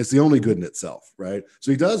 It's the only good in itself, right? So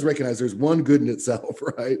he does recognize there's one good in itself,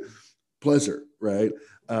 right? Pleasure, right?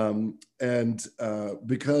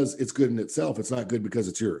 Because it's good in itself, it's not good because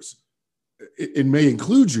it's yours. It may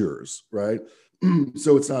include yours, right?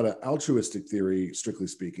 So it's not an altruistic theory, strictly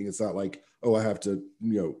speaking. It's not like, oh, I have to,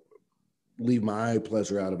 leave my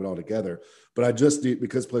pleasure out of it altogether. But I just need,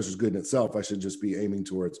 because pleasure is good in itself, I should just be aiming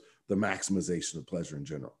towards the maximization of pleasure in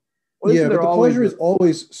general. Well, but the pleasure is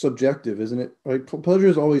always subjective, isn't it? Right? Pleasure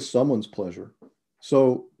is always someone's pleasure.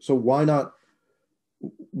 So why not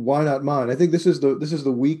mine? I think this is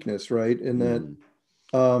the weakness, right? In that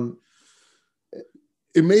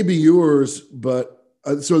it may be yours, but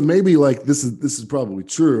so maybe like this is probably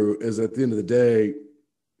true. Is at the end of the day,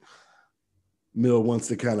 Mill wants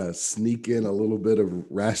to kind of sneak in a little bit of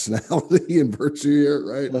rationality and virtue here,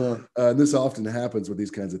 right? And this often happens with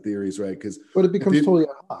these kinds of theories, right? But it becomes totally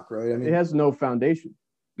ad hoc, right? I mean, it has no foundation.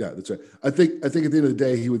 Yeah, that's right. I think at the end of the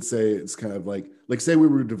day, he would say it's kind of like say we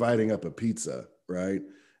were dividing up a pizza, right?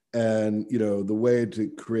 And the way to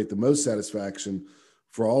create the most satisfaction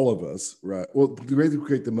for all of us, right? Well, the way to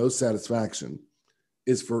create the most satisfaction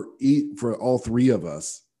is for all three of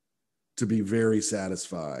us to be very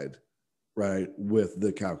satisfied, right, with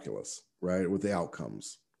the calculus, right, with the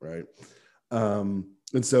outcomes, right? And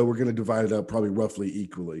so we're going to divide it up probably roughly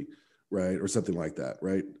equally, right, or something like that,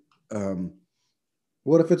 right?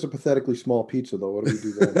 What if it's a pathetically small pizza, though? What do we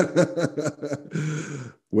do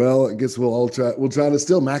then? Well, I guess we'll try to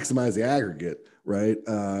still maximize the aggregate, right?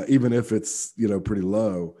 Even if it's pretty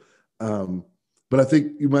low. But I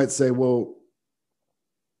think you might say, well,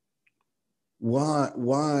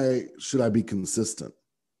 why should I be consistent?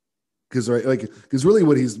 Because really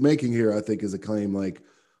what he's making here, I think, is a claim like,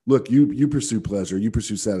 look, you pursue pleasure, you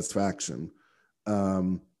pursue satisfaction.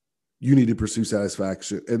 You need to pursue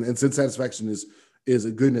satisfaction, and since satisfaction is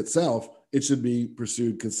a good in itself, it should be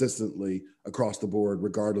pursued consistently across the board,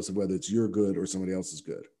 regardless of whether it's your good or somebody else's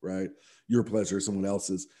good, right? Your pleasure or someone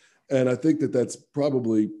else's. And I think that's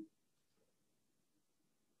probably,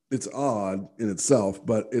 it's odd in itself,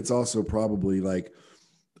 but it's also probably like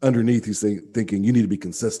underneath he's thinking you need to be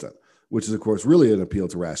consistent, which is of course really an appeal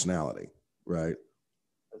to rationality, right?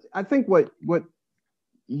 I think what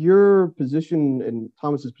your position and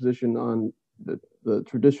Thomas's position on the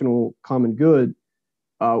traditional common good,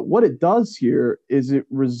 what it does here is it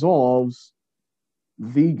resolves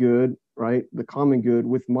the good, right? The common good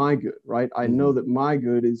with my good, right? I know that my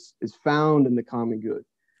good is found in the common good.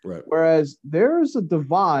 Right. Whereas there's a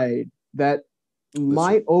divide that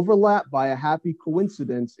might overlap by a happy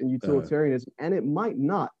coincidence in utilitarianism, and it might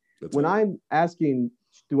not. When I'm asking,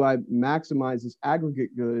 do I maximize this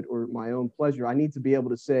aggregate good or my own pleasure, I need to be able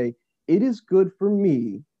to say, it is good for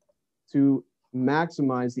me to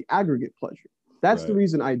maximize the aggregate pleasure. That's the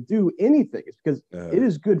reason I do anything. It's because it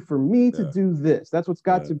is good for me to do this. That's what's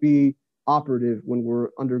got to be operative when we're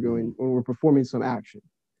when we're performing some action.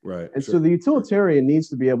 Right. And so the utilitarian needs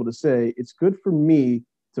to be able to say, it's good for me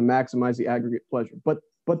to maximize the aggregate pleasure.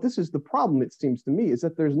 But this is the problem, it seems to me, is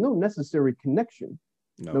that there's no necessary connection.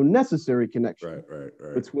 No necessary connection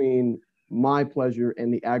between my pleasure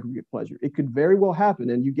and the aggregate pleasure. It could very well happen.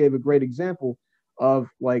 And you gave a great example of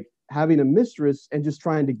like having a mistress and just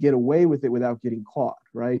trying to get away with it without getting caught,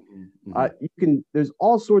 right? There's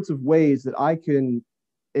all sorts of ways that I can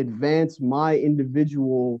advance my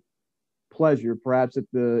individual pleasure, perhaps at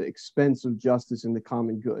the expense of justice and the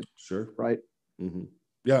common good. Sure. Right.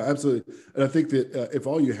 Yeah, absolutely. And I think that if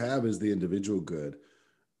all you have is the individual good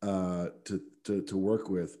to work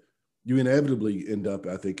with, you inevitably end up,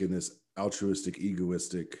 I think, in this altruistic,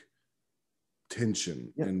 egoistic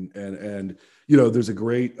tension. And there's a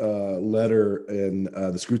great letter in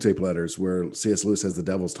the Screwtape Letters where C.S. Lewis has the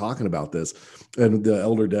devils talking about this, and the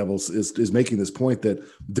elder devils is making this point that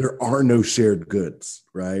there are no shared goods,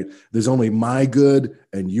 right? There's only my good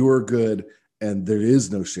and your good, and there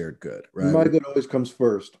is no shared good, right? My good always comes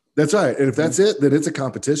first. That's right. And if that's it, then it's a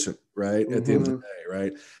competition, right? At the end of the day,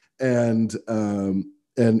 right? And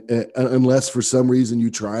unless for some reason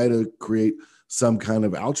you try to create some kind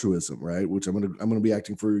of altruism, right? Which I'm gonna be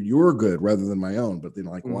acting for your good rather than my own. But then,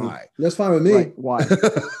 like, why? That's fine with me. Right. Why?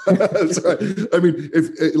 That's right. I mean,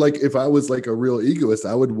 if I was like a real egoist,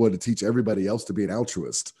 I would want to teach everybody else to be an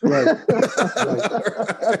altruist. Right. Right.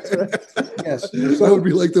 Yes. That would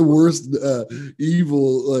be like the worst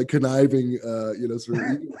evil, conniving, sort of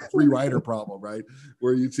free rider problem, right?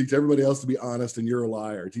 Where you teach everybody else to be honest and you're a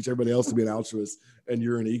liar. Teach everybody else to be an altruist and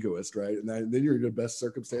you're an egoist, right? And then you're in the best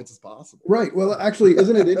circumstances possible. Right. Well, actually,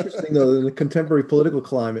 isn't it interesting though, in the contemporary political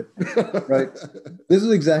climate, right? This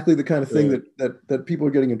is exactly the kind of thing that people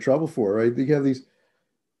are getting in trouble for, right?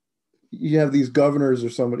 You have these governors or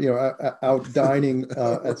somebody, out dining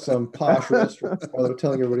at some posh restaurant while they're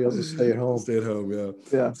telling everybody else to stay at home. Stay at home,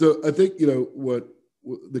 yeah. So I think what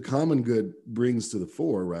the common good brings to the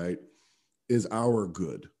fore, right, is our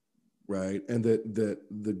good, right, and that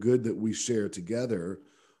the good that we share together,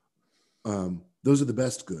 those are the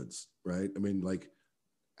best goods, right? I mean, like,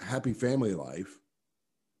 happy family life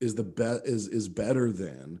is is better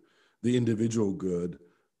than the individual good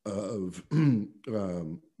of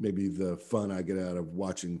maybe the fun I get out of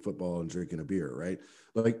watching football and drinking a beer, right?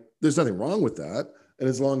 Like, there's nothing wrong with that, and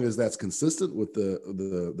as long as that's consistent with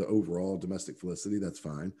the overall domestic felicity, that's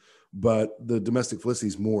fine. But the domestic felicity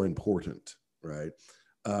is more important, right?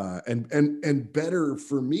 And better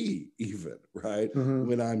for me, even, right? Mm-hmm.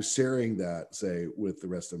 When I'm sharing that, say, with the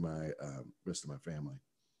rest of my family.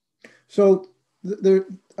 So there,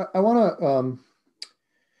 I want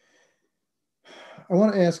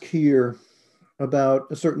to ask here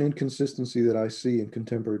about a certain inconsistency that I see in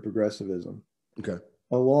contemporary progressivism. Okay.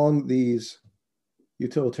 Along these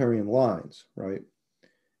utilitarian lines, right?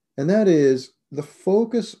 And that is the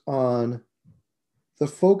focus that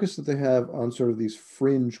they have on sort of these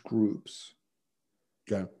fringe groups.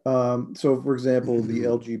 Okay. So, for example, the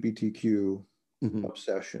LGBTQ Mm-hmm.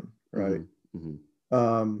 obsession, right?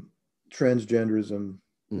 Mm-hmm. Transgenderism,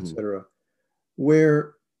 Mm-hmm. etc.,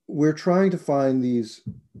 where we're trying to find these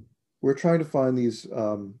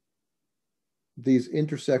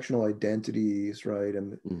intersectional identities, right?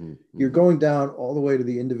 And Mm-hmm. you're going down all the way to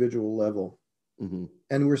the individual level. Mm-hmm.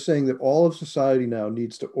 And we're saying that all of society now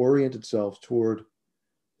needs to orient itself toward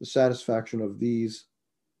the satisfaction of these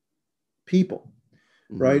people,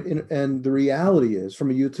 Mm-hmm. right? And the reality is, from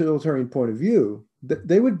a utilitarian point of view, that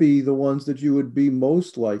they would be the ones that you would be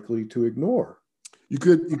most likely to ignore. You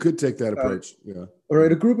could take that approach, yeah. All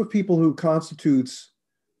right, a group of people who constitutes,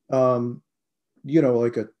 like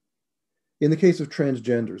in the case of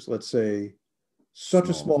transgenders, let's say, such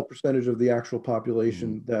a small percentage of the actual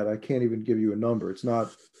population that I can't even give you a number. It's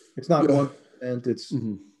not 1%. It's 100th,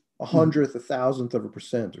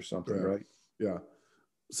 1,000th% or something, right? Yeah.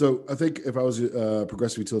 So I think if I was a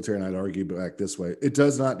progressive utilitarian, I'd argue back this way. It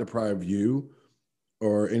does not deprive you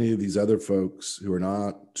or any of these other folks who are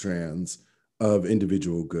not trans of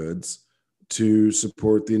individual goods to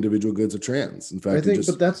support the individual goods of trans. In fact, it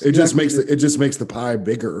just makes the pie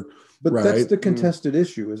bigger. But right? That's the contested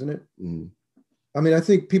issue, isn't it? Mm-hmm. I mean, I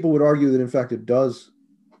think people would argue that, in fact, it does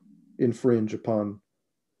infringe upon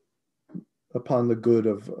the good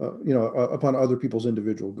of, upon other people's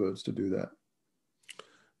individual goods to do that.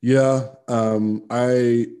 Yeah,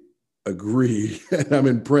 I agree, and I'm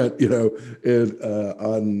in print,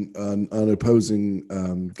 on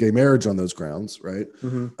opposing gay marriage on those grounds, right?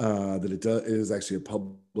 Mm-hmm. That it is actually a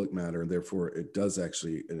public matter, and therefore it does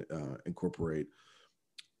actually incorporate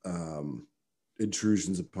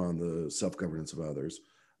intrusions upon the self-governance of others.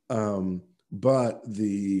 But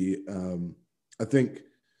I think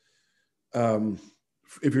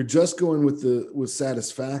if you're just going with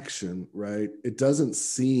satisfaction, right, it doesn't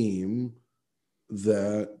seem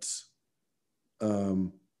that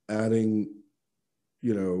adding,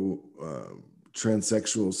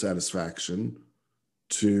 transsexual satisfaction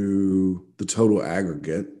to the total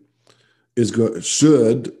aggregate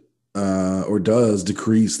should or does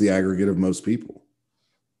decrease the aggregate of most people.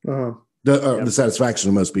 Uh-huh. The satisfaction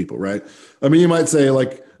of most people, right? I mean, you might say,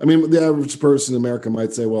 the average person in America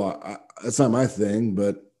might say, well, it's not my thing,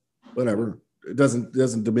 but whatever. It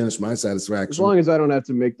doesn't diminish my satisfaction. As long as I don't have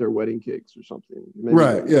to make their wedding cakes or something. Maybe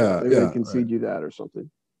they concede you that or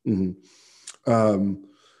something. Mm-hmm.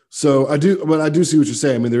 So I do see what you're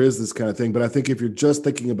saying. I mean, there is this kind of thing, but I think if you're just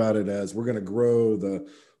thinking about it as we're going to grow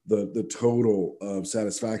the total of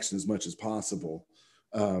satisfaction as much as possible,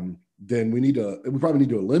 then we probably need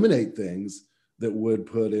to eliminate things that would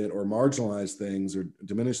put it or marginalize things or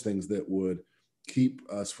diminish things that would keep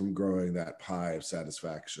us from growing that pie of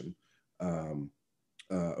satisfaction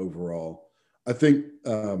overall. I think,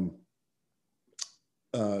 but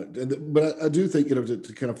I do think,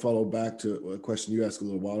 to kind of follow back to a question you asked a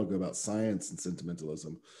little while ago about science and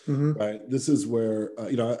sentimentalism, mm-hmm. right? This is where, I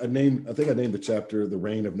think I named the chapter "The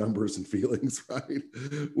Reign of Numbers and Feelings," right?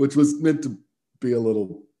 Which was meant to be a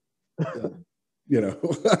little,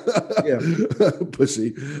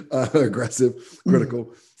 pushy, aggressive,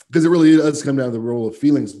 critical, because it really does come down to the role of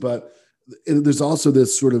feelings. But there's also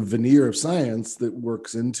this sort of veneer of science that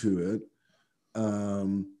works into it.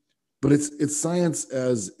 But it's science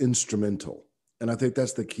as instrumental. And I think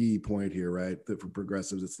that's the key point here, right? That for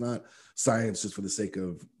progressives, it's not science just for the sake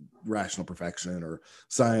of rational perfection or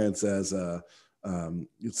science as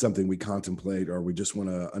it's something we contemplate or we just want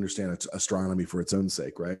to understand astronomy for its own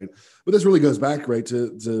sake, right? But this really goes back, right, to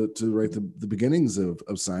the beginnings of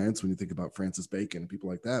science when you think about Francis Bacon and people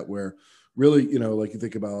like that, where really, like you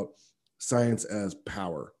think about science as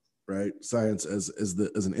power, right? Science as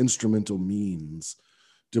an instrumental means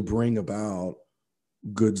to bring about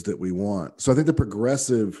goods that we want. So I think the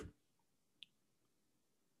progressive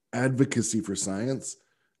advocacy for science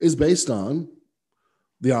is based on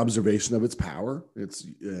the observation of its power, its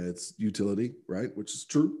utility, right, which is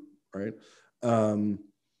true, right?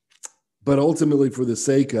 But ultimately for the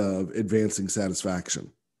sake of advancing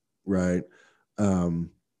satisfaction, right?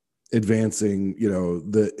 Advancing,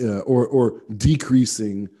 or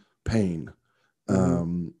decreasing pain.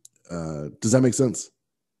 Does that make sense?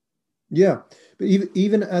 Yeah, but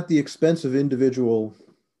even at the expense of individual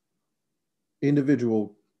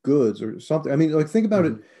goods or something. I mean, like, think about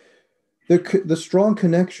it. The strong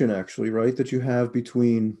connection, actually, right, that you have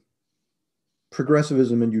between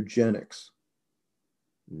progressivism and eugenics.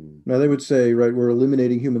 Now, they would say, right, we're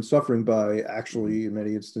eliminating human suffering by actually, in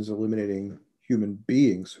many instances, eliminating human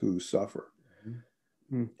beings who suffer.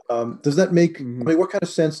 Does that make, I mean, what kind of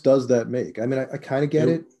sense does that make? I mean, I kind of get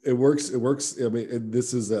it. It works. I mean,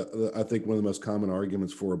 this is, I think, one of the most common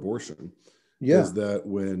arguments for abortion. Yeah. Is that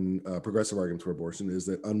when progressive arguments for abortion is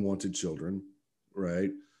that unwanted children,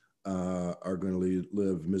 right, are going to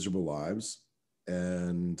live miserable lives,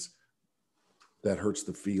 and that hurts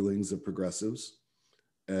the feelings of progressives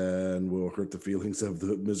and will hurt the feelings of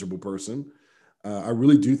the miserable person. I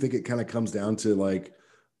really do think it kind of comes down to like,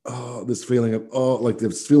 this feeling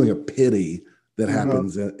of pity that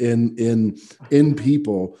happens in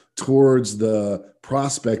people towards the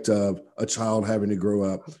prospect of a child having to grow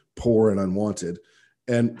up poor and unwanted.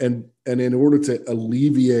 And in order to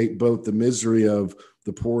alleviate both the misery of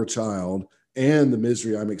the poor child and the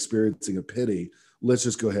misery I'm experiencing of pity, let's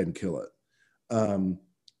just go ahead and kill it.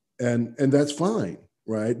 And that's fine,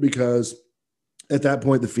 right? Because at that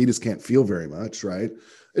point, the fetus can't feel very much, right?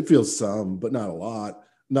 It feels some, but not a lot,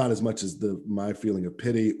 not as much as my feeling of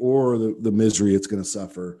pity or the misery it's going to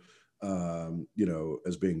suffer,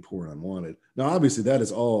 as being poor and unwanted. Now, obviously, that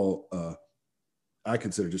is all I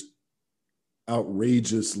consider just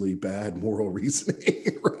outrageously bad moral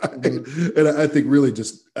reasoning, right? And I think really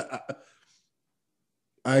just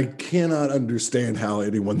I cannot understand how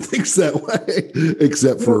anyone thinks that way,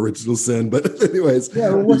 except for original sin. But anyways, yeah.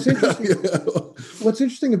 Well, what's interesting, what's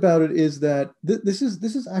interesting about it is that this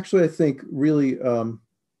is actually, I think, really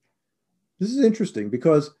this is interesting,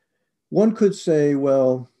 because one could say,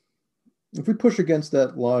 well, if we push against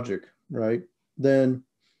that logic, right, then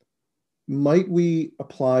might we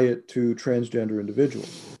apply it to transgender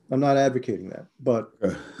individuals? I'm not advocating that, but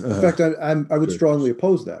in fact, I would strongly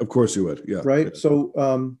oppose that. Of course you would, yeah. Right. Yeah.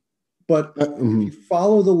 So, but if you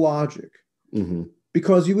follow the logic,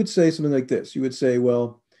 because you would say something like this, you would say,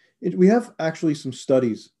 well, we have actually some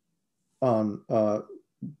studies on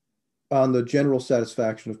the general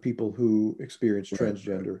satisfaction of people who experience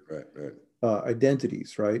transgender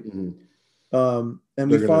identities, right?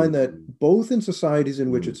 And we find that both in societies in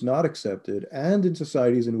which it's not accepted and in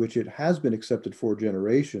societies in which it has been accepted for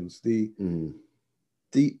generations, the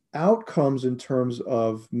outcomes in terms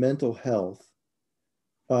of mental health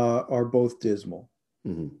are both dismal.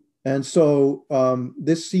 And so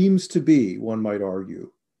this seems to be, one might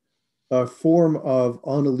argue, a form of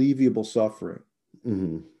unalleviable suffering.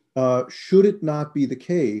 Should it not be the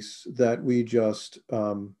case that we just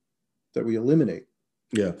that we eliminate?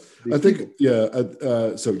 Yeah, I think,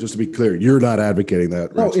 so just to be clear, you're not advocating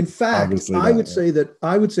that. No, Rich. in fact, Obviously I not, would say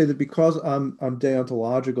that because I'm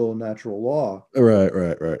deontological and natural law,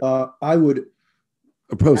 right. I would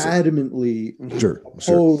oppose adamantly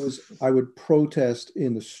oppose. I would protest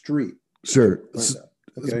in the street. Sure,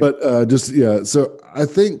 okay. But so I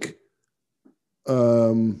think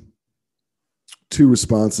two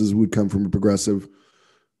responses would come from a progressive.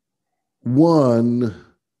 One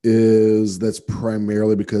is that's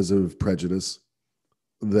primarily because of prejudice,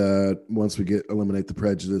 that once we eliminate the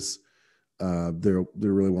prejudice, there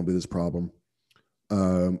really won't be this problem.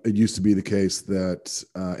 It used to be the case that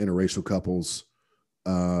interracial couples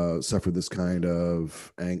suffer this kind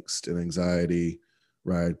of angst and anxiety,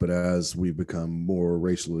 right? But as we've become more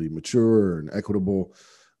racially mature and equitable,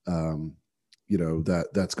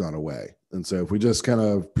 that's gone away. And so if we just kind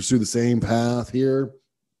of pursue the same path here,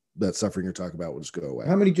 that suffering you're talking about will just go away.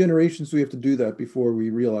 How many generations do we have to do that before we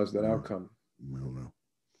realize that outcome? I don't know.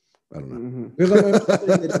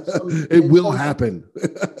 It will happen.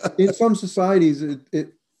 In some societies,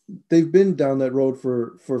 they've been down that road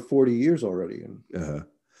for 40 years already.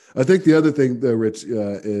 I think the other thing, though, Rich,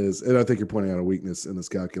 is, and I think you're pointing out a weakness in this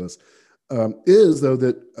calculus, is though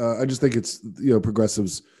that I just think it's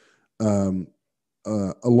progressives,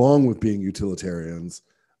 along with being utilitarians,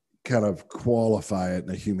 kind of qualify it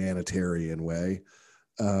in a humanitarian way.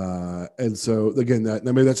 And so again,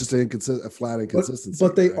 maybe that's just a flat inconsistency.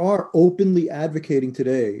 But they are openly advocating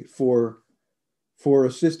today for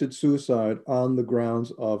assisted suicide on the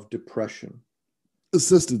grounds of depression.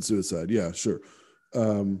 Assisted suicide, yeah, sure.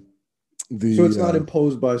 So it's not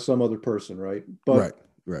imposed by some other person, right? But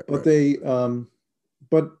they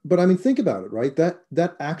but I mean, think about it, right?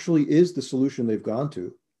 That actually is the solution they've gone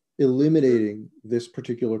to, eliminating this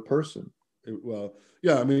particular person. Well,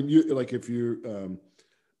 yeah, I mean, you like if you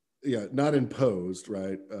not imposed,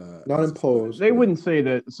 right? Not imposed. They wouldn't say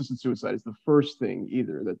that assisted suicide is the first thing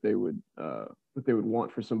either that they would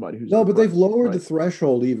want for somebody who's no, but they've lowered the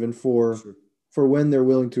threshold even for when they're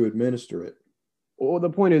willing to administer it. Well, the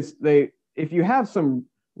point is, if you have some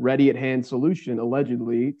ready at hand solution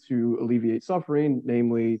allegedly to alleviate suffering,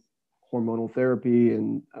 namely hormonal therapy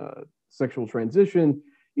and sexual transition,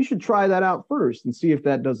 you should try that out first and see if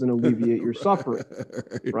that doesn't alleviate your suffering,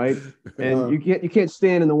 right? And you can't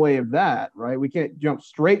stand in the way of that, right? We can't jump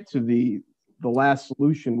straight to the last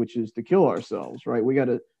solution, which is to kill ourselves, right? We got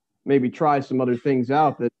to maybe try some other things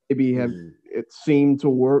out that maybe have it seemed to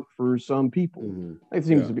work for some people. It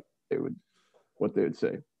seems to be what they would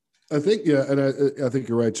say. I think, and I think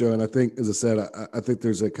you're right, Joe. And I think, as I said, I think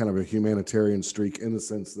there's a kind of a humanitarian streak in the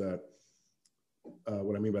sense that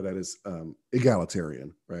what I mean by that is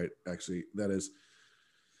egalitarian, right? Actually, that is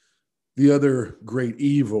the other great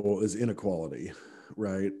evil is inequality,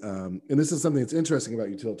 right? And this is something that's interesting about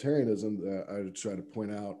utilitarianism that I try to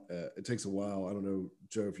point out. It takes a while. I don't know,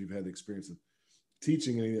 Joe, if you've had the experience of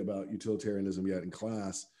teaching anything about utilitarianism yet in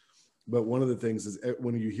class, but one of the things is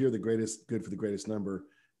when you hear the greatest good for the greatest number,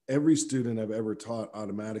 every student I've ever taught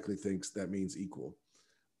automatically thinks that means equal.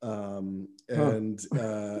 That's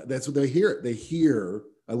what they hear. They hear,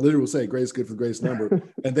 I literally will say greatest good for the greatest number,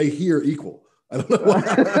 and they hear equal. I don't know why.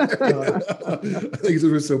 I think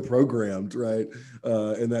we're so programmed, right,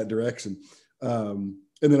 in that direction. And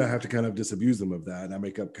then I have to kind of disabuse them of that. And I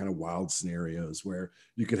make up kind of wild scenarios where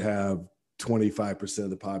you could have 25% of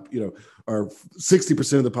the or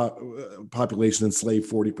 60% of the population enslaved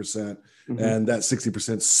 40%, and that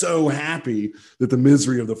 60% so happy that the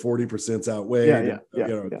misery of the 40% outweighed,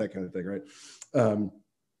 that kind of thing, right?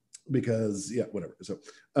 Because whatever. So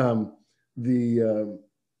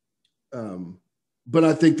but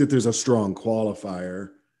I think that there's a strong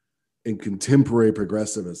qualifier in contemporary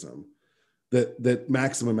progressivism that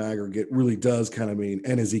maximum aggregate really does kind of mean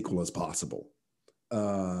and as equal as possible.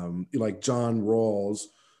 Like John Rawls,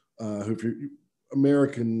 who if you're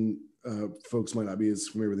American folks might not be as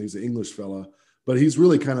familiar with, he's an English fella, but he's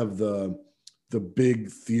really kind of the big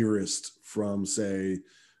theorist from, say,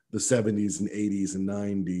 the 70s and 80s and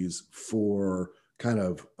 90s for kind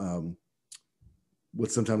of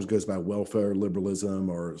what sometimes goes by welfare liberalism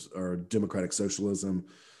or democratic socialism.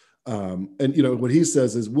 And what he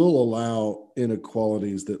says is we'll allow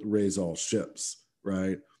inequalities that raise all ships,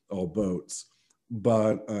 right, all boats,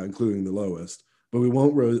 but including the lowest, but we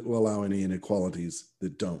won't allow any inequalities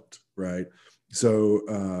that don't, right? So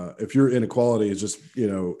if your inequality is just,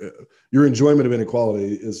 your enjoyment of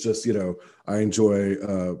inequality is just, I enjoy,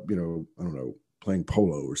 I don't know, playing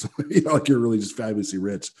polo or something, like you're really just fabulously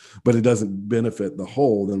rich, but it doesn't benefit the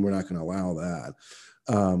whole, then we're not going to allow that.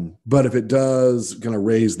 But if it does kind of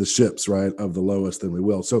raise the ships, right, of the lowest, then we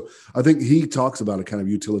will. So I think he talks about a kind of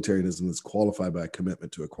utilitarianism that's qualified by a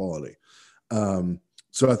commitment to equality.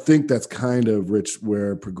 So I think that's kind of, Rich,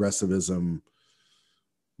 where progressivism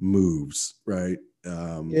moves, right?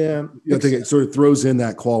 I think it sort of throws in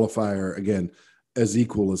that qualifier again, as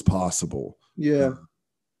equal as possible.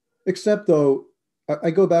 Except though,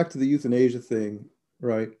 I go back to the euthanasia thing,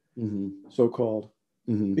 right? So-called,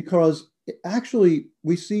 because actually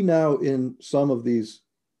we see now in some of these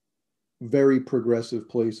very progressive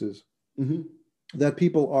places that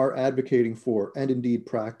people are advocating for and indeed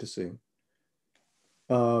practicing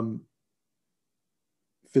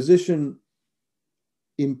physician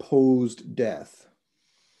imposed death,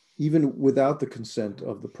 even without the consent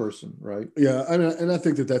of the person, right? Yeah, and I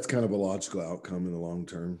think that that's kind of a logical outcome in the long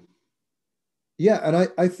term. Yeah, and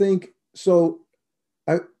I think so.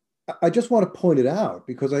 I just want to point it out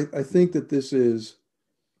because I think that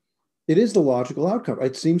it is the logical outcome.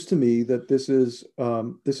 It seems to me that this is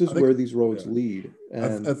where these roads lead.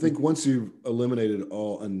 And I think once you've eliminated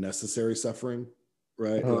all unnecessary suffering,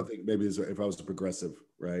 right? I think maybe if I was a progressive,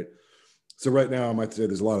 right? So right now I might say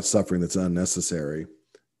there's a lot of suffering that's unnecessary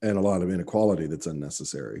and a lot of inequality that's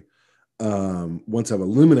unnecessary. Once I've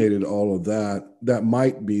eliminated all of that, that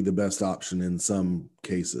might be the best option in some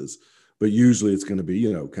cases, but usually it's going to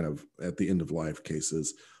be, kind of at the end of life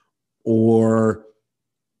cases or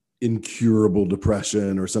incurable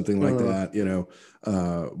depression or something like that,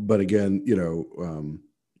 but again,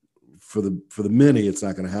 for the many, it's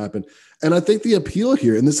not going to happen. And I think the appeal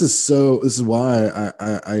here, and this is why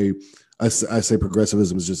I say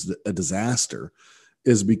progressivism is just a disaster,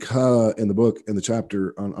 is because in the book, in the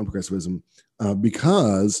chapter on progressivism,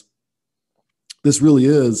 because this really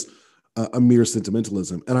is a mere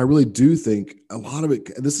sentimentalism. And I really do think a lot of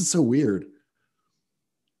it, this is so weird,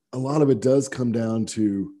 a lot of it does come down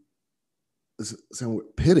to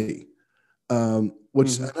pity,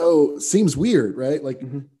 which I know seems weird, right? Like,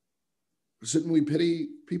 shouldn't we pity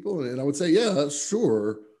people? And I would say, yeah,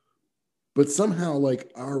 sure. But somehow,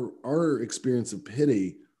 like, our experience of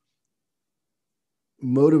pity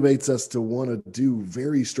motivates us to want to do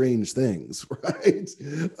very strange things, right?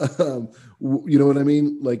 You know what I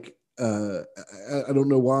mean? Like, I don't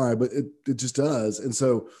know why, but it just does. And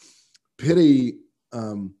so pity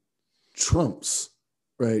trumps,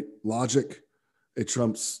 right, logic. It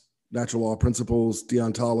trumps natural law principles,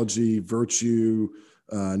 deontology, virtue,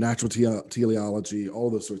 natural teleology, all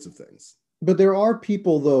those sorts of things. But there are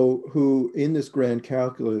people, though, who in this grand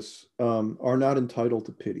calculus are not entitled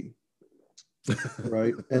to pity,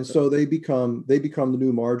 right? And so they become the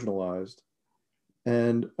new marginalized.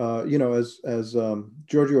 And you know, as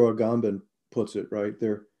Giorgio Agamben puts it, right?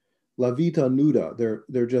 They're la vita nuda.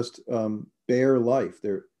 They're just bare life.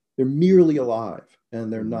 They're merely alive,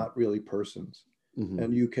 and they're not really persons.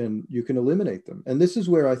 And you can eliminate them. And this is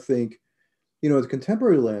where I think, you know, the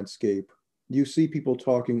contemporary landscape, you see people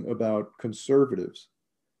talking about conservatives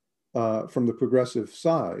from the progressive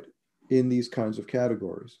side in these kinds of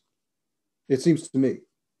categories. It seems to me.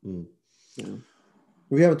 Yeah.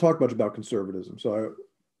 We haven't talked much about conservatism, so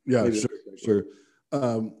sure.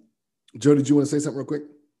 Joe, did you want to say something real quick?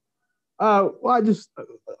 Well, I just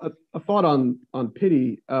a thought on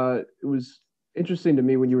pity. It was interesting to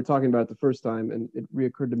me when you were talking about it the first time, and it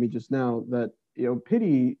reoccurred to me just now that, you know,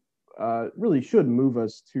 pity really should move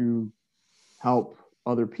us to help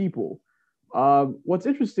other people. What's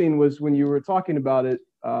interesting was when you were talking about it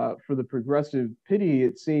for the progressive, pity,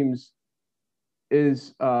 it seems,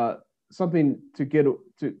 is something to get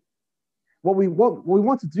to. What we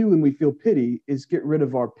want to do when we feel pity is get rid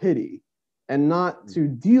of our pity, and not to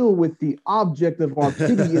deal with the object of our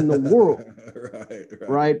pity in the world.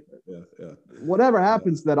 Right? Yeah. Whatever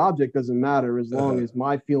happens to that object doesn't matter as long as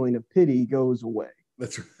my feeling of pity goes away.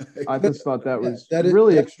 That's right. I just thought that was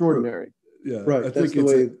really extraordinary. True. Yeah, right. That's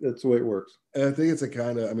the way it works. And I think it's a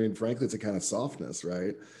kind of, I mean, frankly, it's a kind of softness,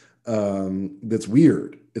 right? That's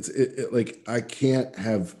weird. It's like, I can't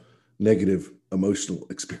have negative emotional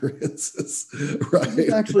experiences, right?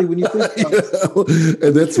 Actually, when you think about,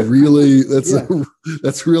 and that's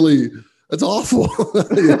awful.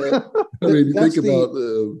 I mean, you think about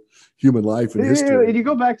human life and history. And you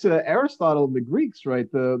go back to Aristotle and the Greeks,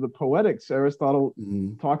 right? The Poetics. Aristotle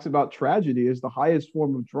talks about tragedy as the highest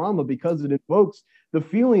form of drama because it invokes the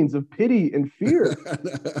feelings of pity and fear.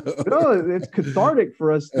 It's cathartic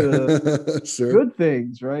for us to good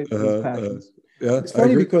things, right? Those passions. Yeah, it's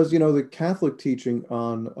funny because, you know, the Catholic teaching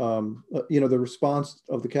on, you know, the response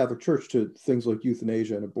of the Catholic Church to things like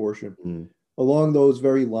euthanasia and abortion along those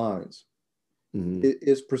very lines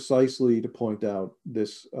is precisely to point out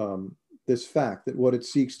this this fact that what it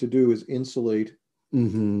seeks to do is insulate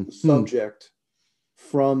the subject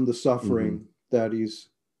from the suffering that he's.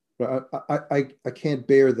 I can't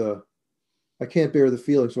bear the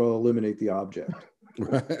feeling, so I'll eliminate the object.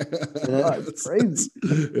 Right. That's crazy.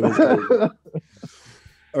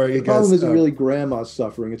 All right, the problem isn't really grandma's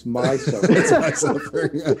suffering; it's my suffering. It's my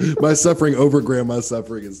suffering. My suffering over grandma's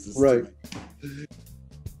suffering is just right.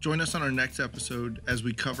 Join us on our next episode as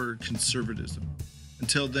we cover conservatism.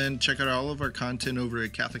 Until then, check out all of our content over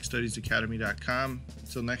at CatholicStudiesAcademy.com.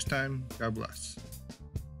 Until next time, God bless.